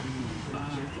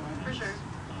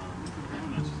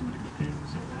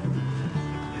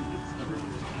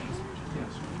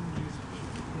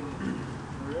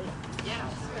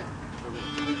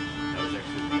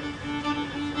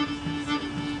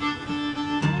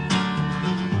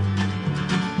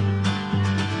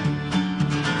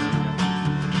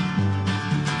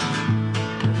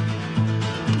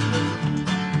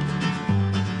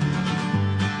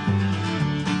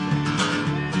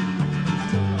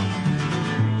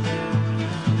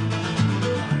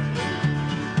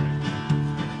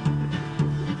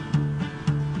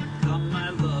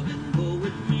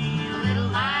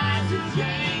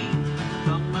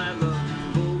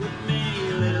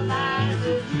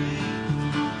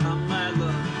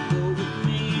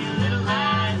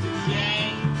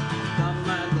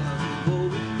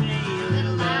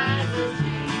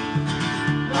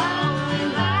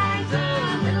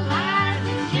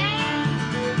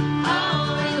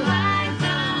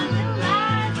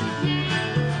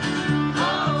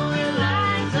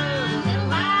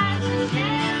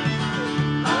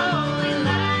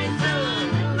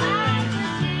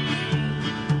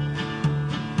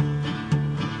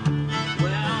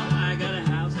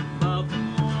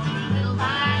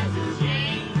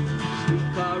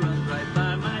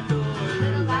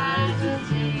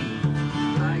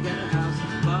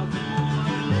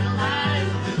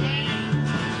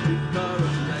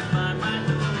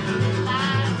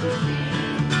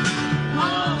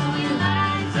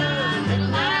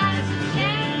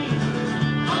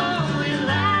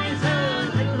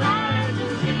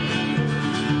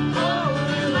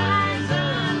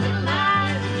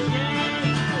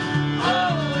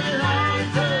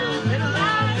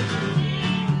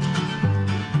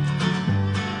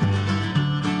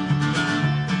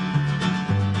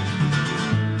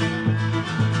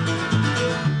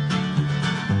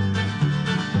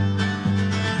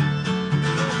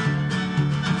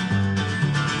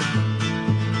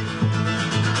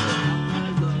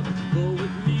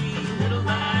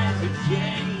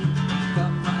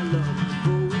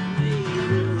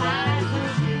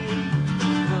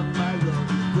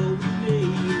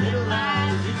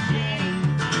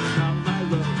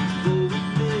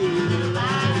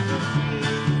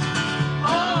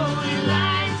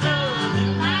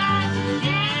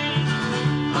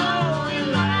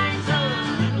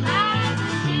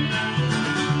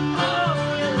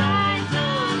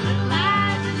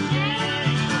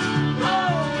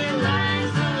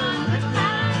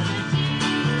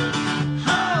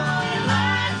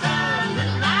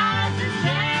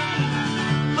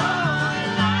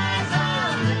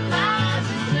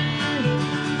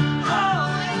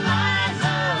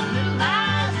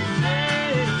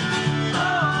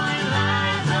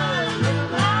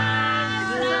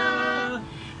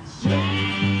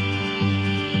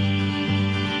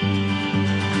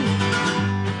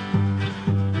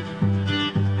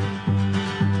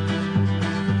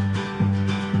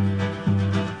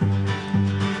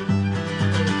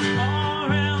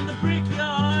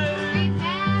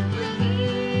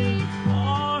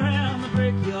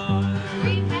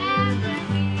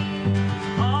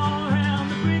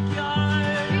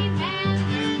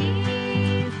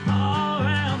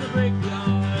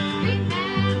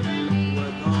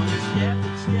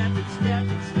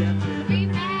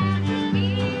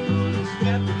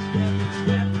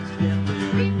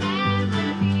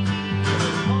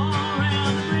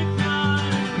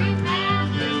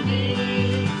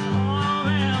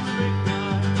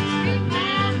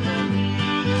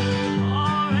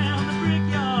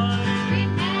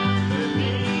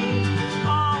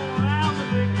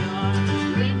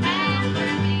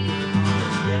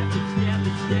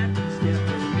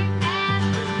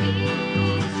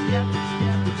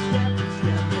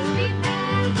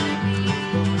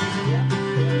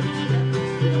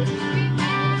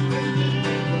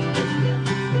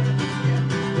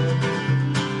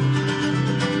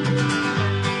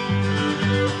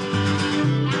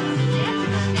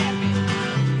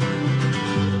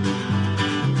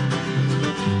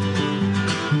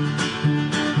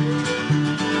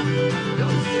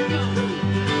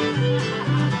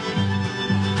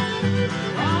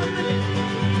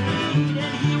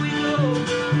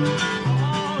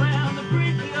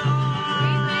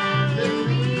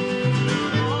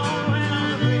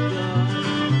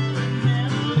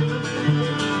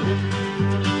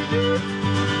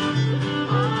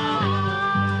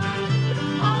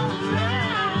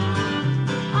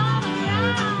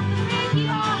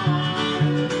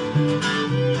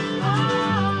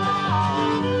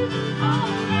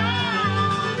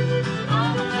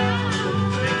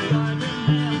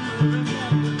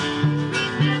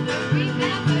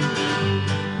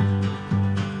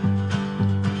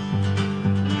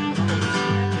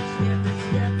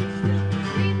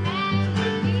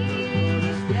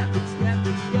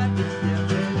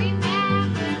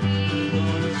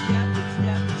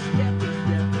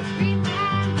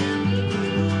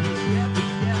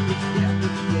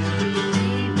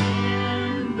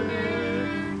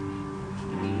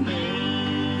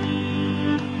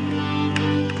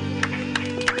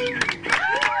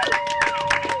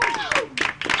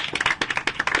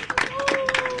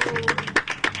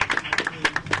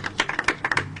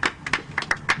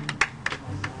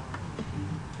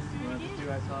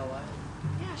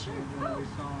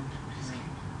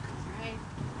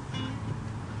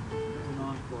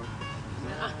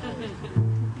 ready?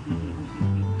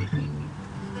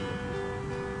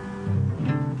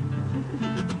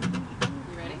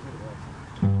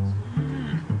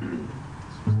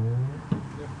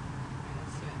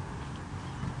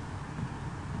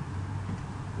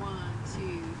 One,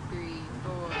 two, three,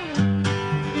 four.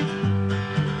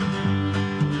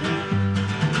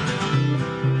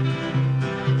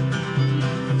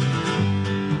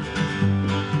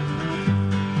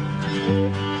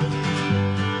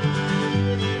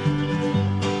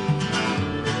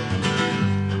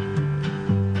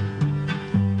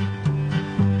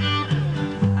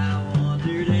 I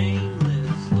wandered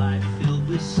aimless, life filled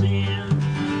with sin.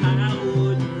 I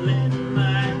wouldn't let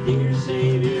my dear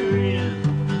Savior in.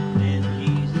 Then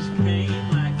Jesus came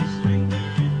like a stranger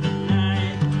in the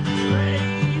night.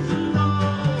 Praise the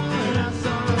Lord, I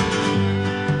saw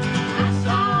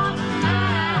the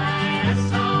light, I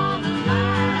saw the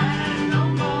light. No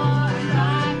more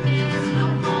darkness, no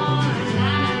more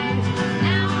night.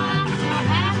 Now I'm so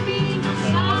happy, no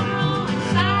sorrow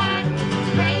inside.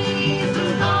 Praise the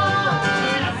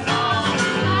Lord, I saw the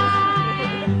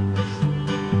light.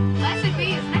 Blessed be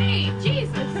his name,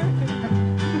 Jesus.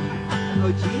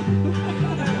 Oh, Jesus.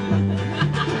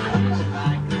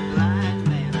 Like a blind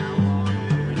man, I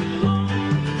wandered along.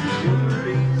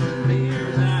 Worries and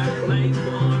fears I claimed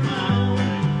for my own.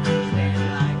 Stand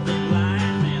like a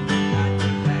blind man, but got to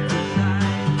back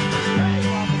aside.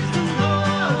 Praise the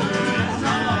Lord, I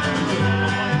saw the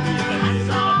light. I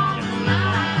saw the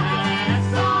light, I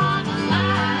saw the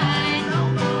light. No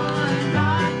more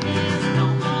darkness, no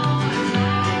more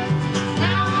night.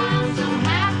 Now I'm so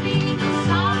happy, no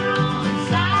sorrow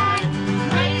inside.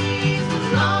 Praise the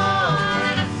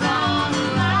Lord, I saw the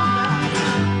light.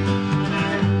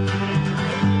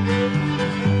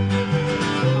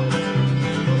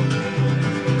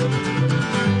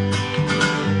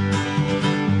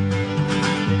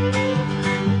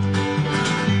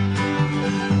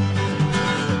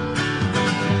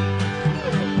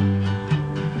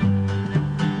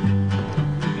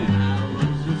 I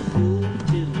was a fool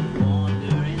to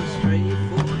wander and stray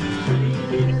for the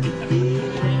traded the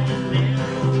good and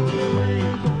narrow way.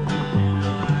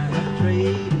 Now I have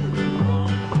traded the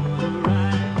wrong for the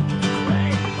right.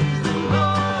 Praise the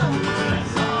Lord, I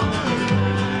saw the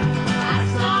light. I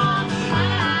saw the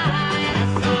light, I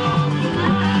saw the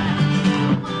light. No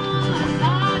more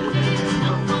darkness,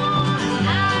 no more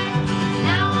night.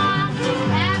 Now I'm so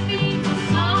happy, no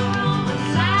sorrow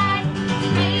inside.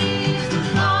 Praise the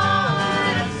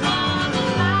Lord, I saw the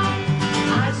light.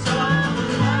 I saw the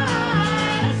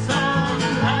light, I saw the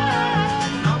light.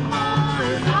 No more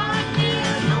darkness,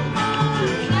 no more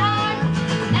night.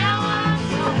 Now I'm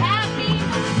so happy,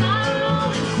 no sorrow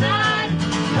inside.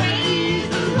 Praise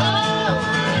the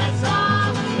Lord, I saw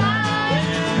the light.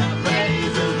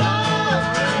 Praise the Lord,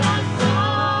 I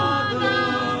saw the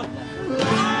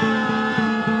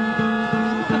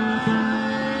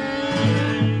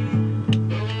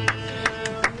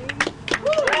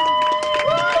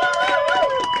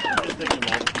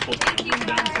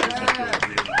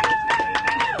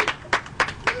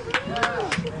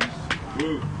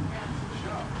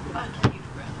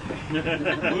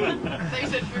They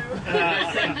said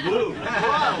boo. Woo.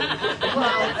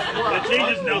 That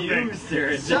changes nothing.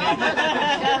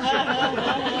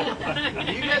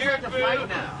 You guys have to fight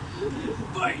now.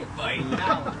 Fight.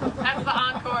 That's the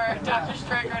encore. Dr.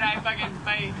 Striker and I fucking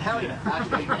fight. Hell yeah.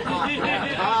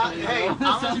 Hey, I'm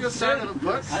just gonna start a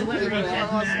book. Anyone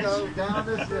wants to go down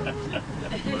this?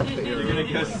 You're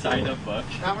gonna go sign a book.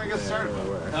 I'm gonna go start a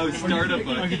book. Oh, start a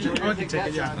book. I can take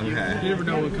it, yeah. Okay. You never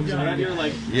know what comes out. You're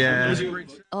like, Yeah.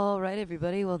 All right,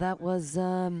 everybody. Well, that was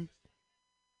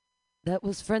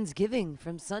Friendsgiving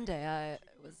from Sunday. I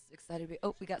was excited to be.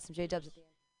 Oh, we got some J-Dubs at the end.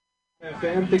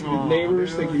 Fan, thank you to the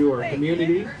neighbors, thank you to our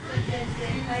community,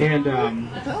 and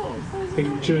thank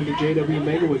you for tuning in to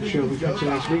TheJWMegawegShow. We'll catch you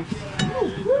next week.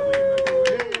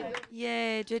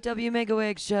 Yay,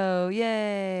 TheJWMegawegShow.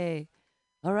 Yay.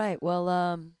 All right,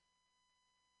 well,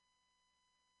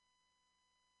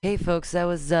 hey, folks, that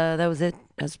was it.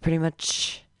 That's pretty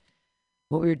much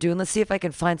what we were doing. Let's see if I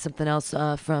can find something else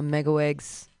from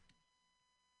Megaweg's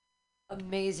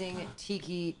amazing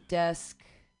tiki desk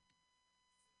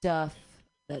stuff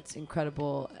that's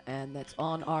incredible and that's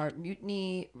on our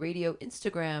Mutiny Radio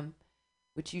Instagram,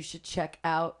 which you should check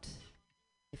out.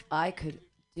 If I could,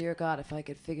 dear God, if I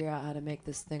could figure out how to make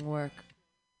this thing work,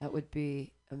 that would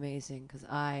be amazing, because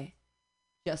I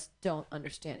just don't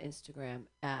understand Instagram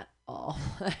at all.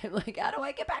 I'm like, how do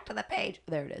I get back to the page?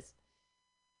 There it is.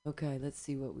 Okay, let's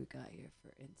see what we got here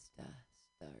for Insta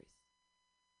stories.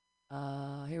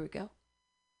 Here we go.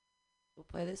 We'll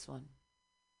play this one.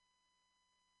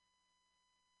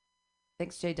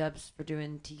 Thanks, J-Dubs, for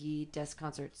doing TE Desk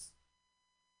concerts.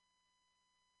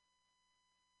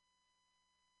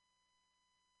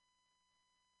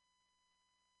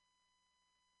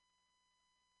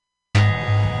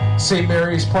 St.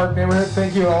 Mary's Park neighborhood.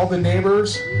 Thank you to all the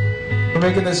neighbors for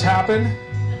making this happen.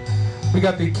 We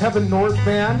got the Kevin North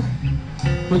Band.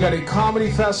 We got a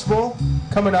comedy festival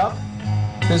coming up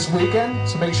this weekend,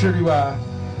 so make sure to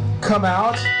come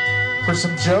out for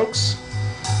some jokes.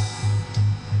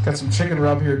 Got some chicken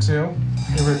rub here too.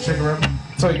 Favorite chicken rub.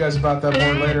 I'll tell you guys about that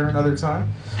more later, another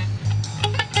time.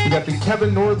 We got the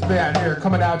Kevin North Band here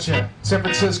coming at you. San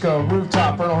Francisco,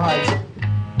 Rooftop, Bernal Heights.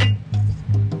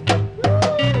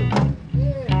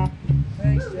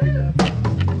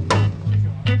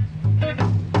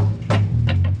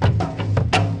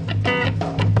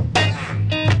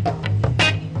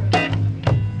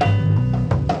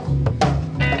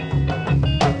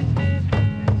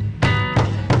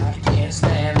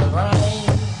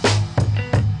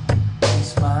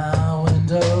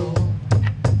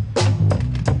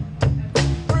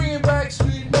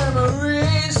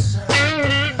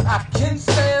 I can't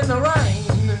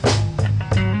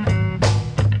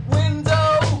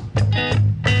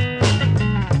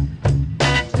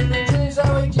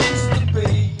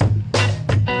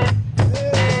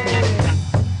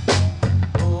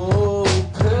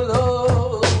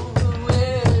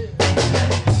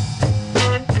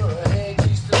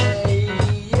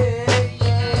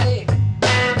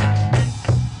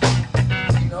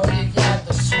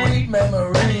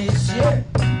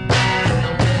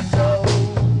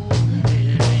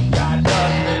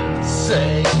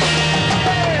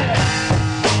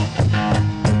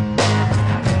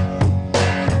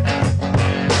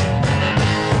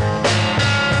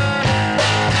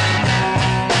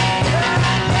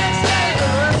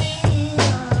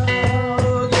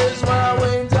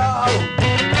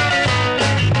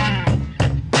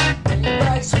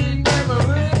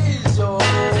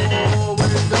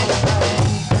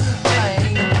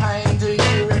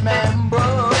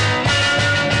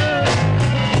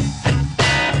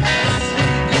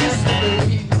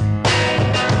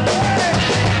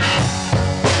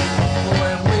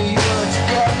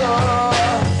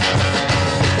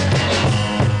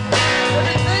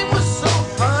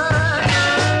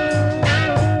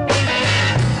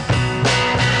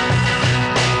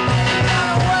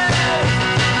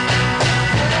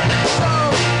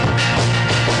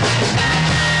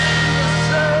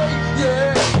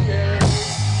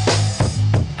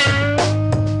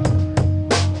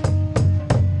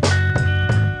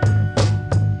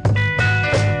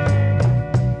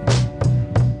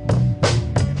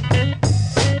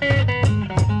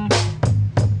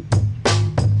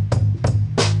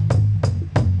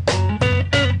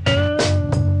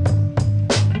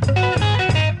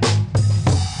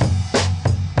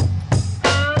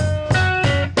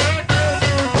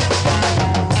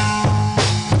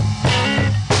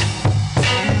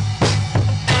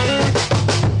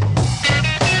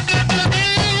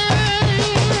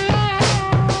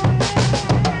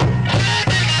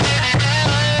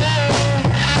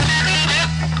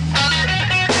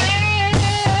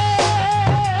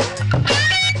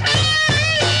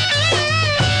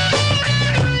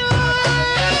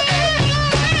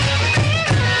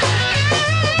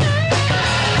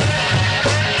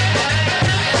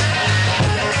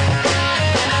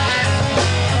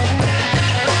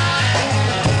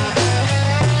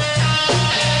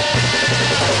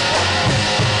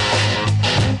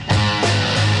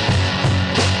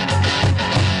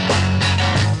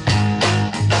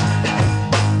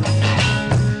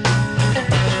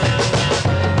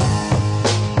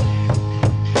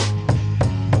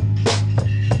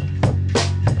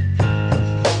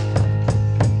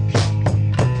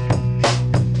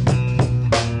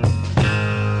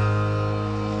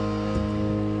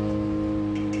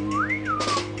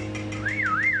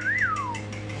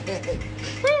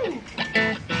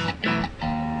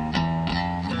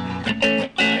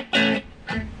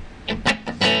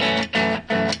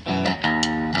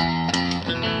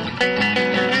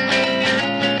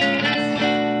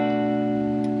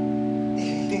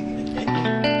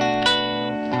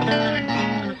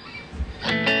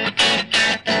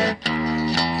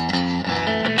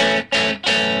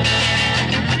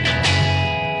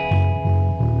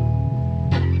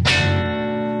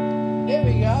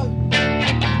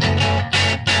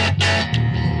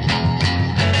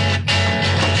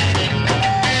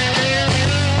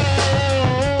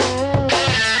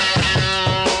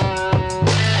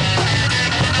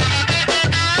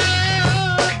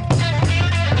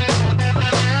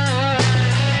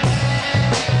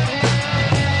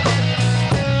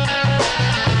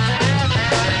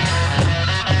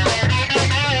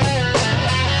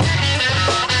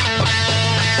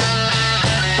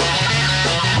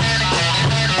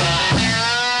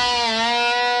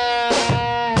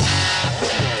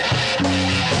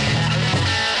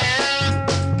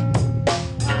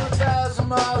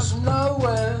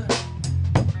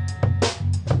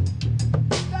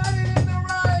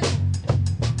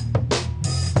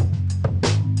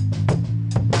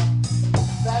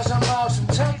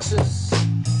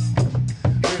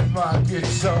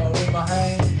guitar in my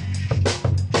hand.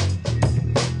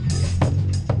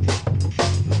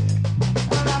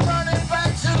 And I'm running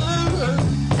back to Luton.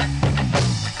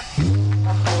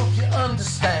 I hope you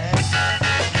understand.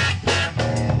 Yeah,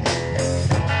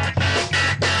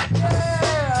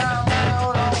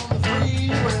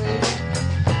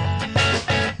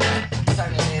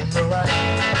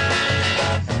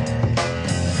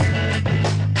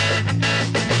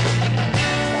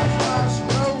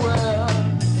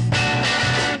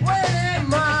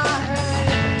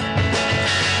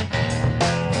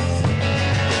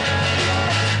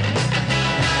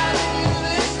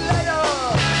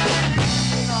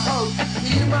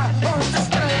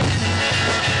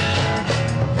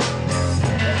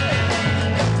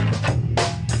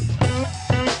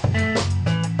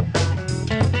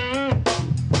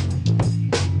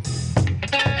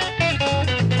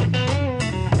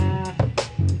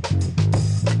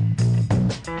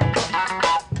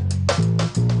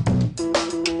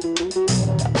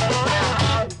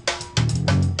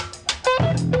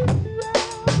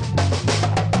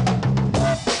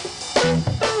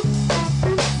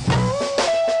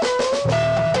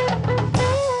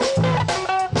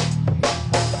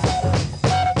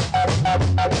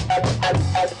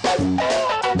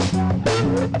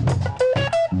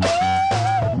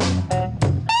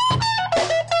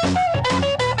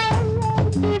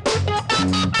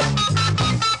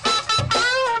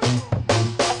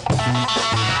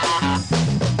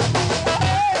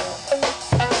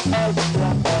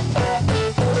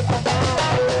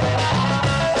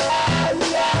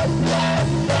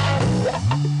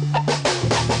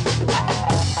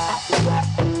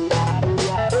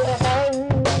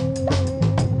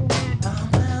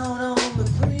 I'm out on the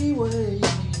freeway,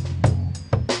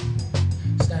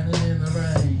 standing in the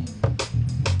rain.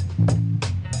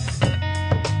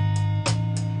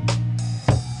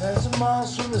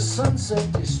 Miles from the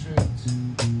Sunset District.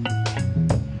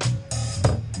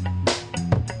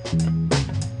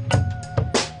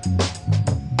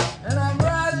 And I'm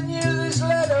writing you this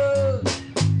letter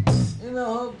in the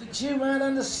hope that you might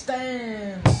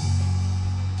understand.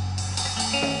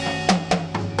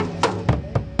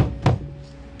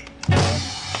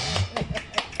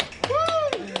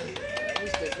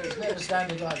 It's never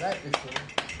sounded like that before.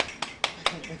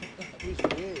 It's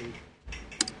weird.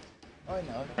 I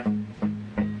know.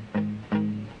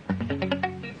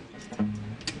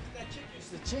 It's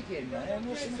the chicken, man.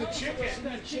 What's in the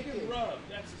chicken? Chicken rub.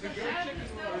 That's the good chicken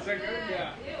rub. Is that good?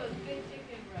 Yeah. It was good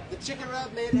chicken rub. The chicken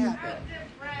rub made happen.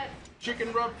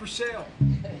 Chicken rub for sale.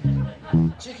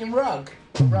 Chicken rug.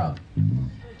 Rub.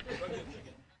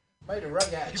 Made a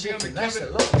rug out of chicken. That's a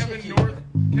lot of chicken.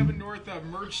 Kevin North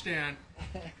merch stand.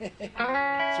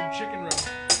 Some chicken rub.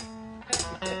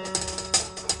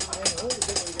 All the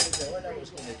things we're going to do, I know what's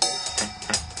going to do.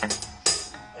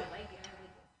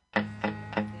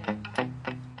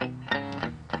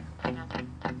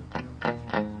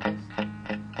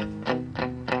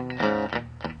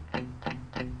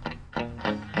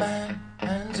 Man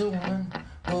and a woman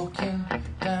walking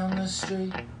down the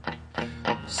street,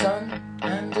 son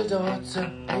and a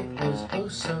daughter, it was oh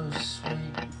so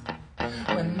sweet.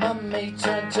 When mummy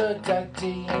turned to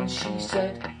daddy and she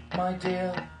said, my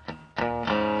dear,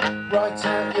 write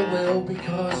out your will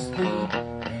because the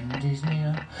end is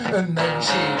near. And then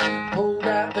she pulled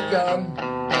out the gun.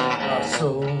 I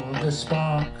saw the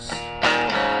sparks.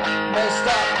 Messed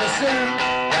up the suit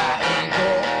that he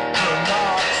bought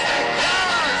remarks.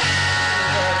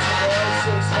 Because the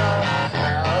voices from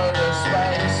outer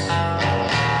space.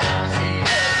 She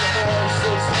heard the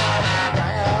voices from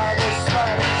outer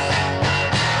space.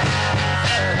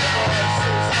 And the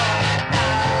voices from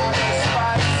outer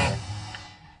space.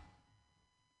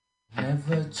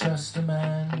 Never trust a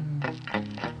man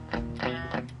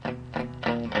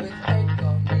with egg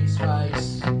on his face.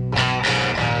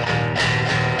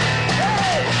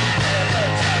 Hey! Never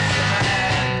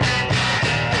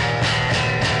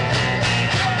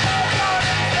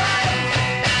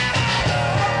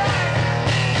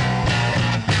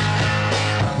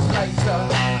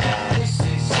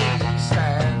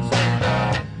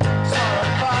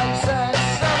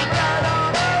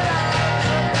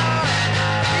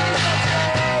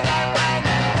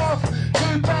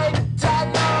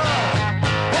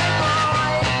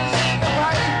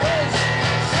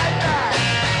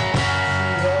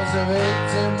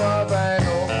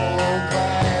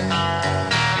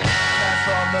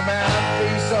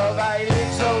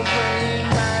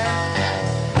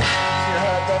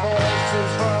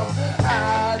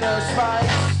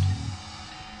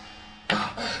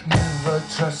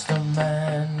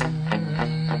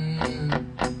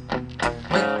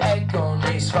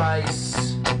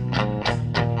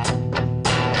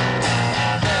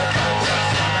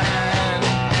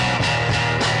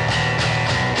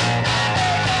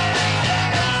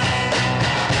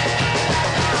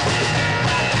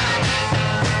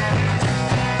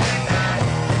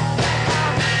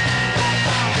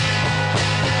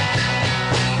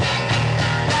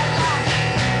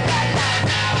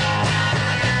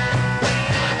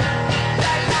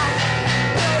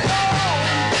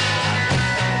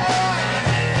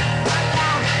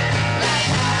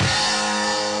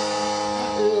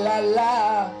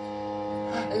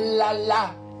la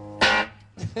la.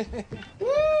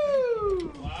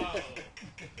 Woo! Wow.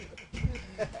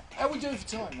 How we doing for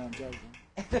time? No, I'm joking.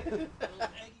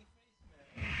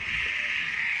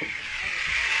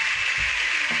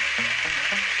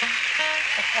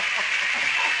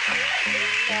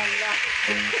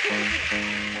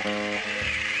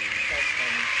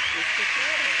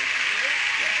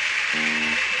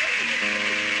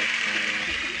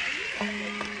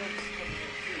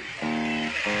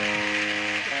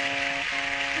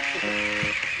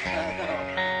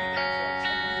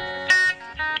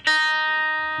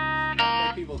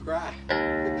 Make people cry.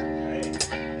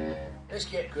 Let's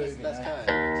get good. That's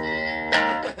kind.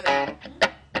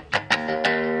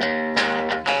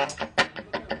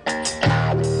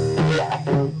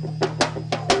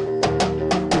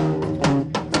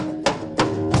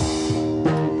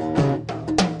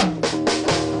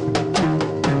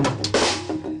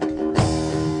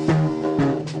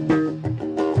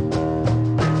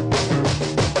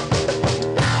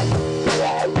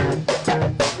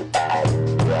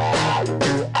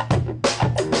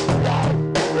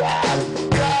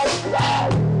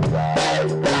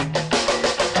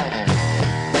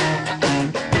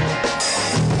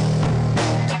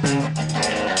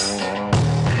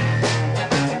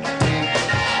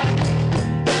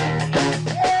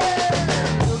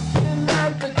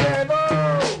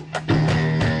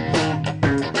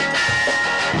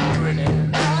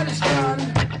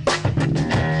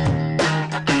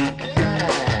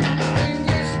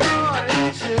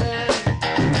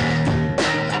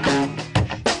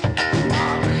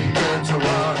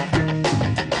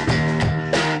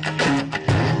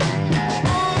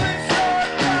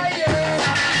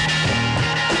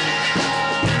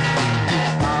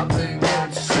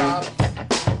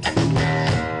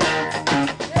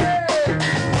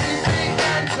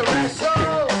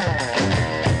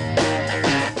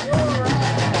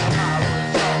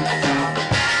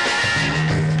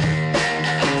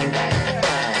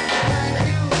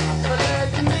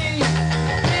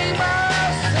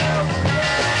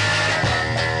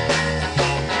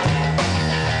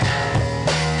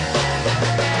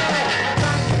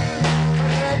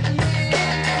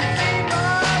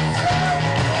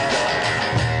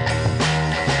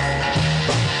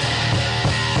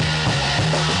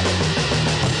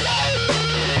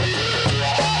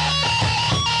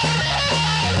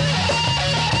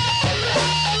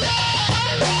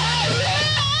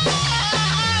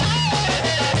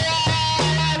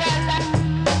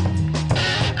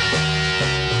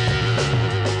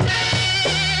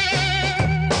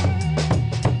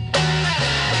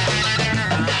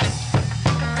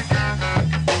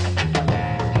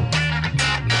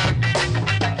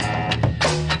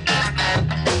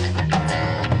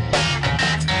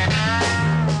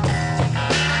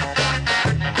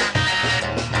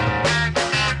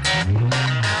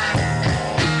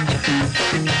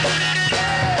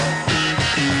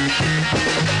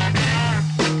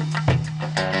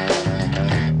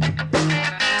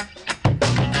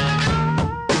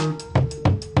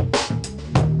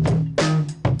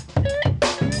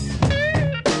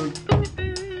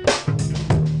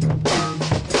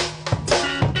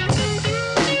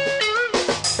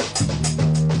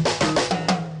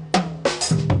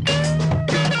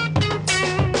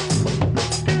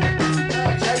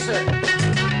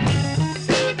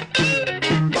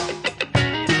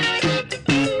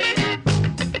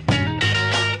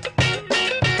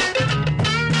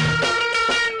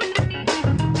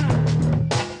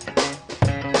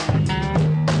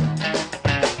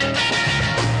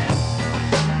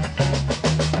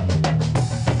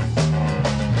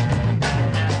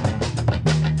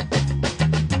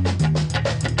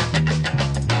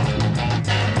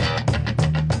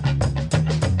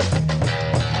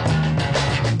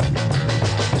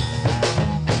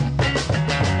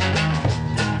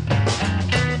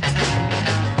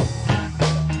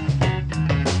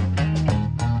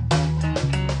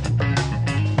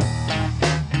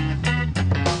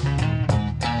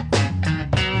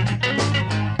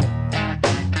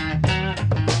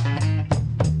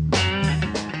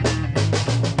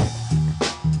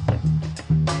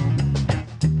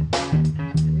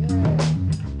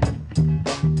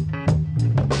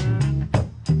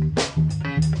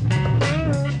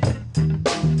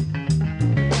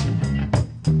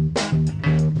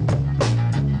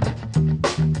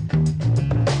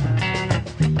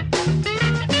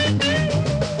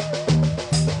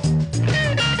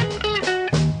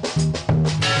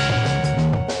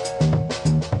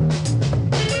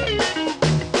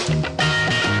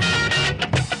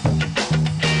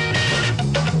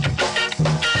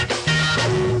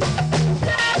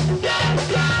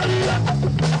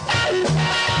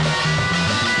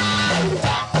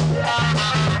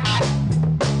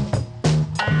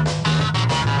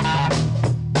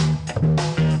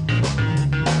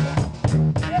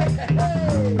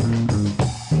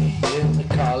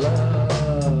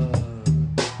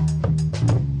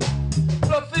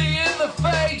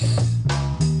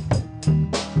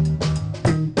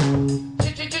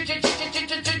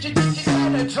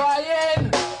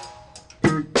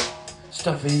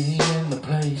 coffee in the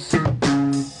place.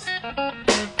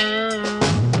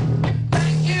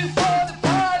 Thank you for the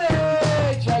party,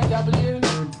 JW.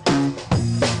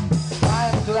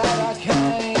 I'm glad I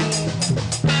came.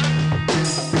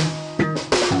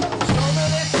 So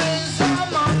many things on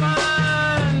my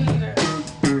mind.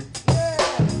 Yeah,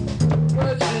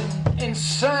 words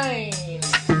insane.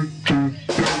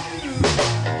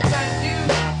 Thank you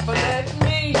for letting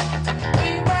me be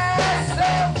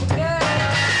myself again.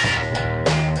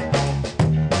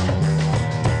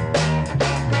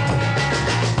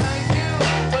 Thank you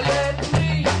for letting me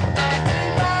be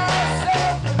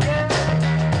myself again.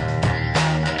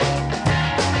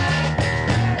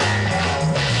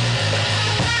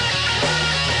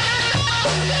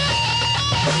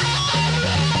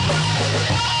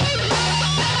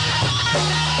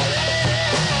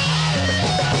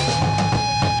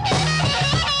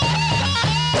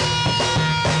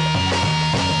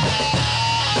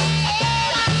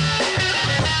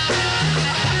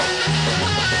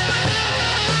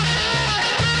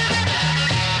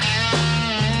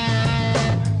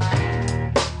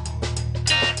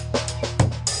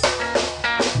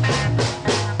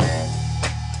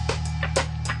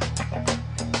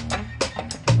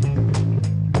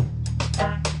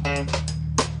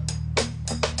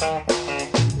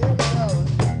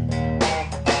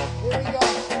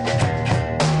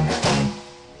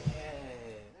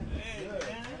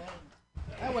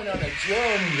 That went on a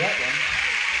journey, that one.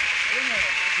 Isn't it?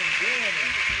 It's a journey.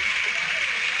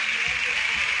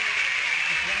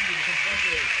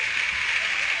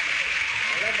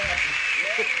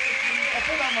 I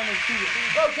put that on the TV.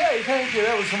 Okay, thank you.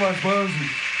 That was some of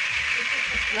Moses.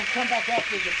 Let's come back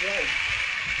after the break.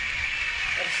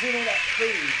 I've seen all that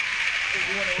food. If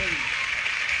you want to leave.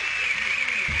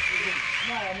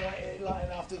 No, I'm like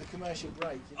after the commercial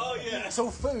break. You know? Oh, yeah. It's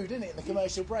all food, isn't it, in the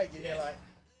commercial break? And you're like,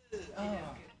 oh.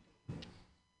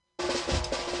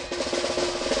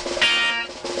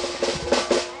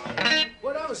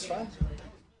 Well, that was fun.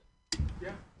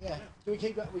 Yeah. Yeah. Do we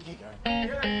keep going? We keep going. Yeah, you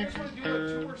guys want to do like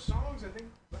 2 more songs, I think.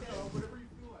 Whatever you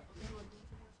feel like.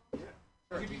 Yeah.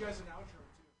 I'll give you guys an outro,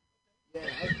 too.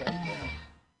 Yeah, okay.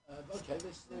 Yeah. Okay,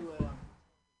 let's do...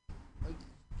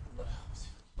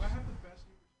 I have the best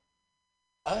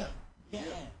Oh, yeah.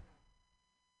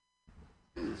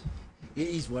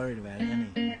 He's worried about it,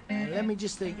 isn't he? Let me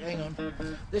just think. Hang on.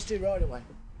 Let's do Right Away.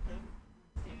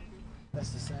 That's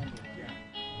the sound. Yeah.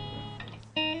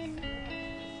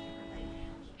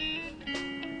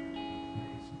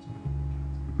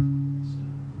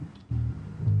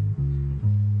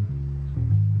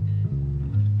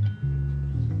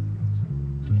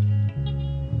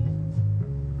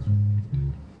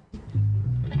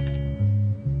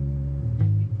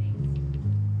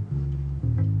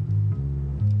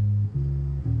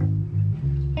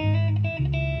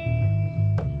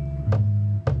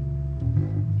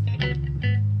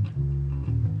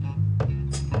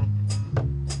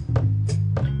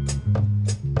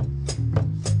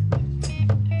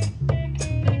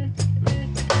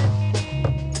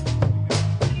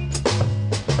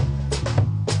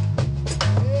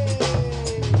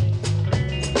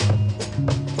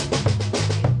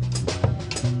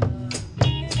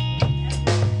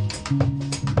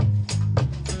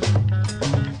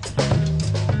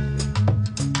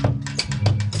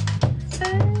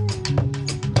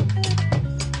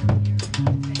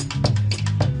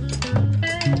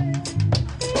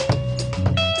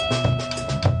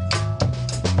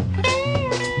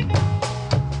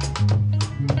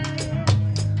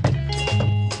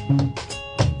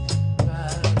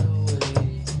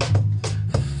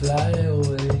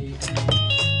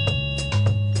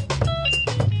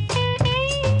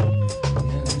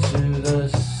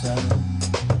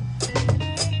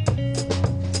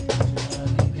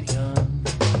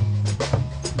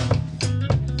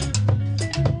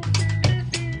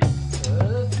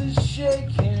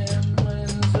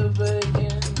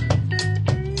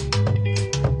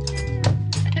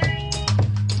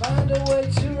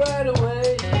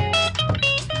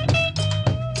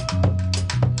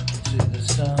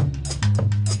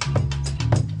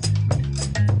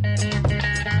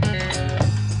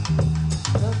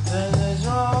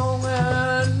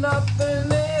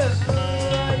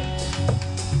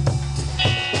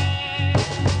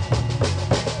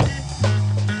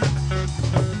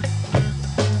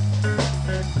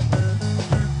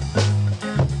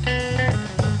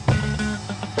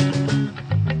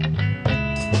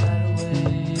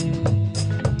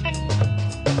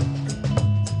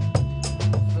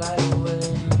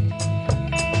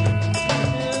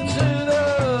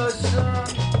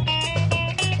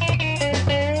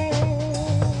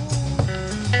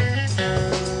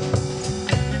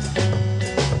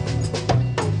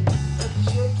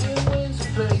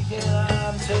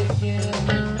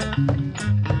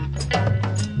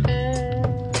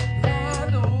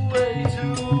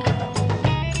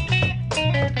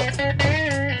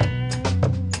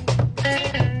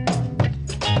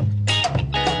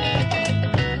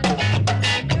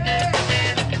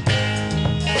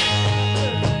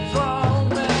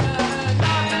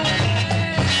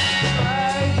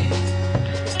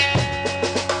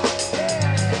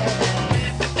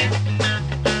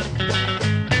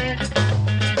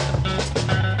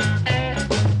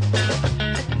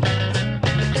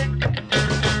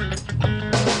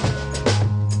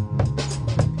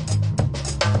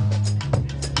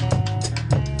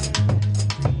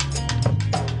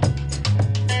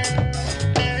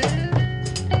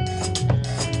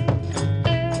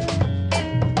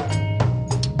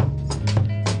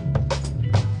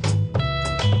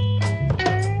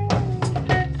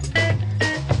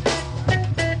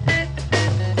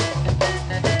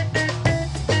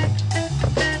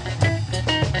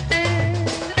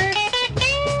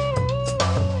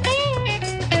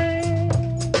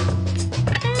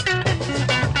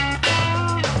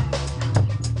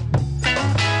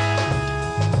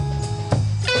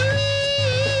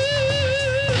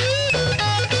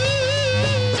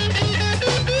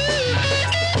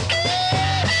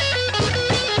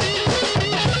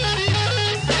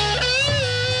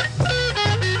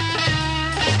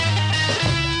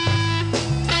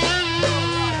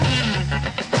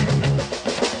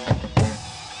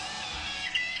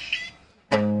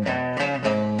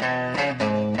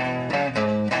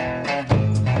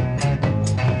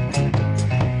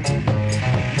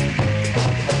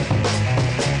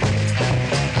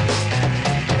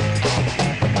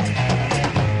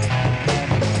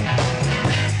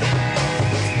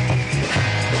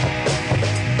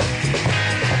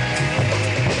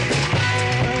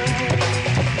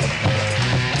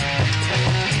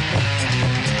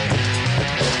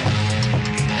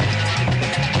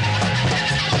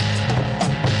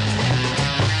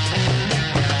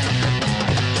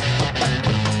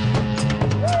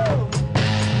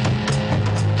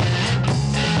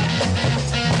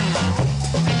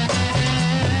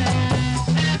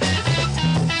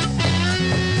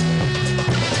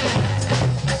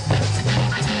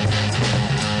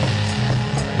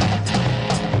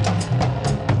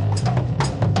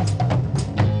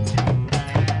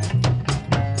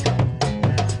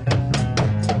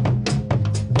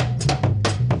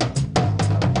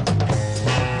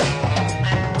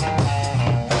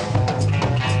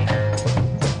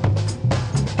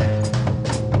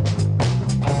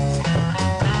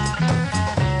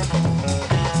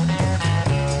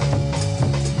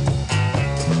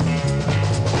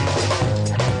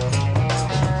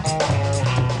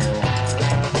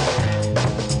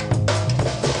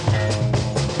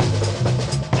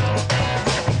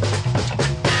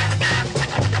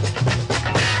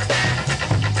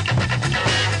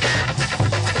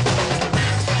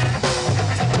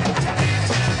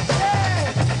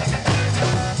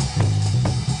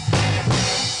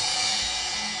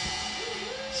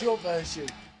 What's your version?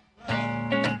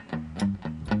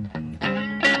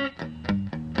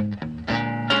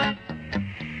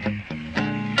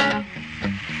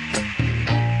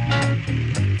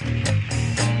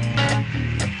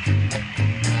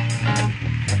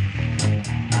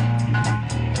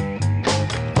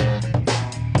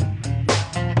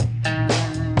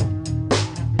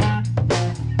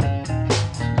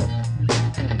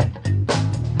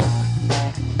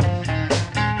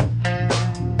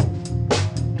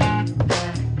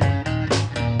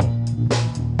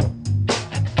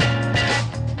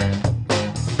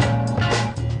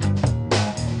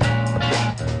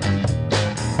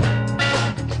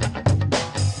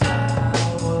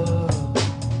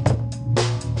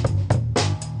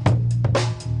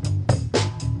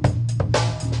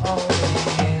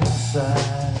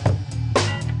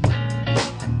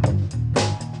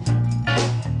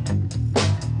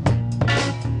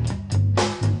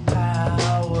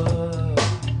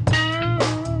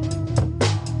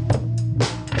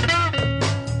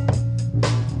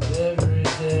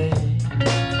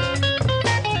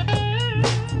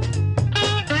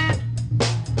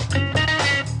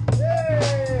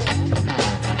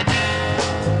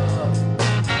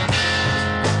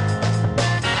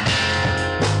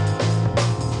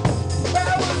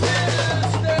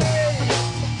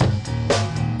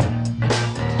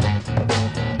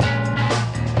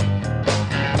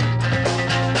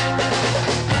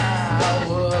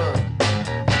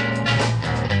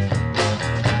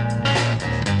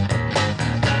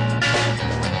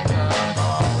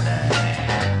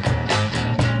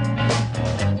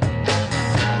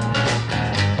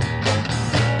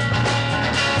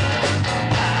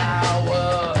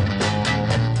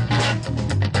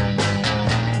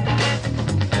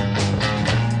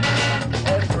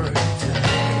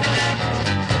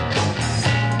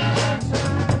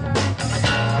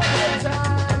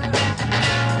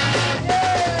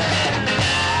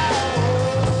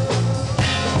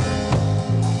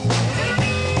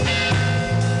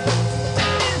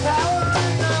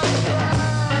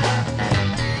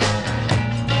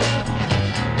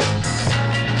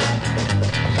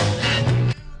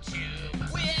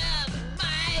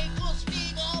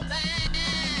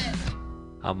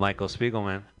 I'm Michael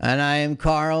Spiegelman. And I am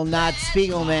Carl, not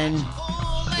Spiegelman.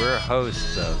 We're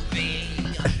hosts of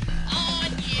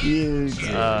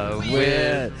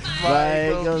with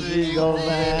Michael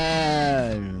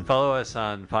Spiegelman. Follow us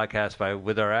on podcast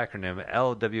with our acronym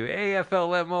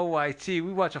LWAFLMOYT. We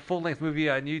watch a full-length movie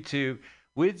on YouTube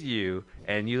with you,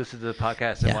 and you listen to the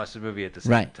podcast and watch the movie at the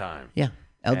same time. Yeah.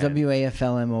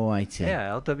 LWAFLMOYT.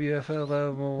 Yeah,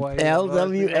 LWAFLMOYT.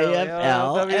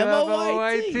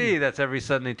 LWAFLMOYT. That's every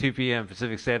Sunday, 2 p.m.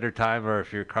 Pacific Standard Time, or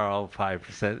if you're Carl,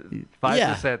 5%.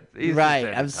 5% Eastern right.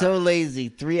 Standard I'm so lazy.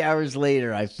 3 hours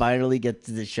later, I finally get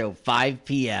to the show, 5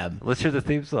 p.m. Let's hear the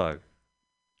theme song.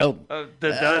 Oh.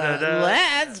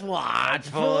 Let's watch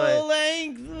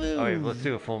full-length movie. Oh, wait, let's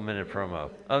do a full minute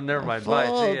promo. Oh, never mind. Bye.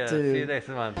 See ya. See you next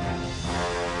month.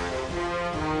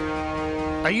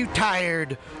 Are you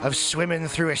tired of swimming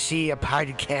through a sea of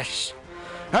podcasts?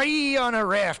 Are ye on a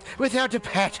raft without a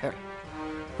paddle?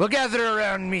 Well, gather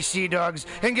around me, sea dogs,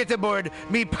 and get aboard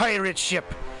me pirate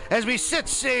ship as we set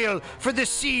sail for the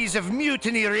seas of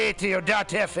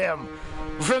MutinyRadio.fm.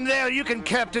 From there, you can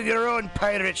captain your own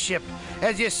pirate ship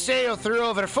as you sail through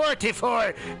over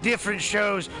 44 different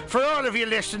shows for all of your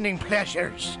listening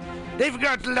pleasures. They've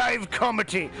got live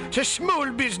comedy to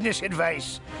small business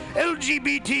advice,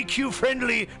 LGBTQ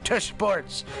friendly to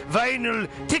sports, vinyl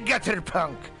to gutter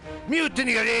punk.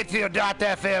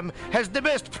 MutinyRadio.fm has the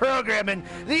best programming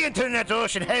the internet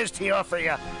ocean has to offer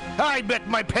you. I bet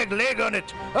my peg leg on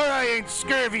it, or I ain't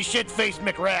scurvy shit-faced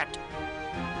McRat.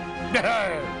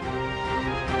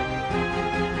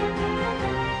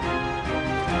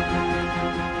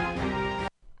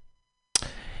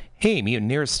 Hey,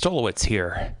 Mutineer Stolowitz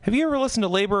here. Have you ever listened to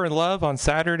Labor and Love on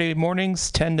Saturday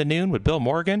mornings, 10 to noon with Bill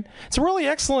Morgan? It's a really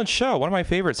excellent show, one of my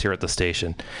favorites here at the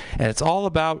station. And it's all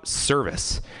about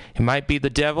service. It might be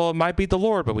the devil, it might be the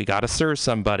Lord, but we got to serve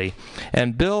somebody.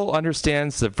 And Bill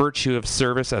understands the virtue of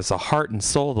service as the heart and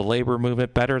soul of the labor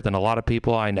movement better than a lot of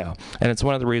people I know. And it's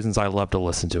one of the reasons I love to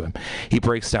listen to him. He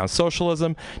breaks down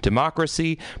socialism,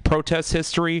 democracy, protest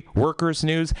history, workers'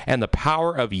 news, and the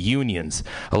power of unions.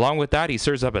 Along with that, he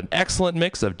serves up an excellent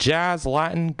mix of jazz,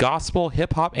 Latin, gospel,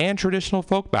 hip-hop, and traditional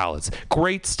folk ballads.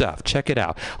 Great stuff. Check it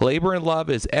out. Labor and Love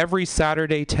is every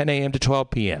Saturday, 10 a.m. to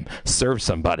 12 p.m. Serve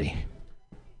somebody.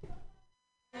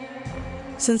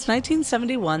 Since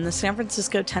 1971, the San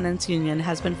Francisco Tenants Union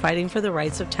has been fighting for the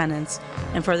rights of tenants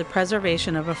and for the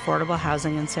preservation of affordable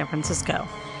housing in San Francisco.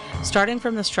 Starting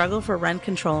from the struggle for rent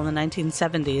control in the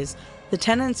 1970s, the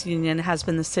Tenants Union has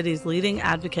been the city's leading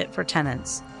advocate for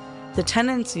tenants. The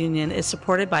Tenants Union is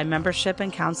supported by membership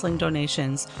and counseling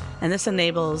donations, and this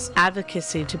enables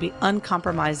advocacy to be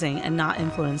uncompromising and not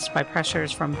influenced by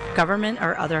pressures from government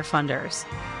or other funders.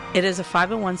 It is a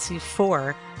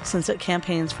 501c4 since it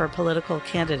campaigns for political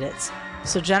candidates,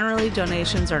 so generally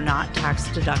donations are not tax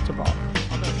deductible.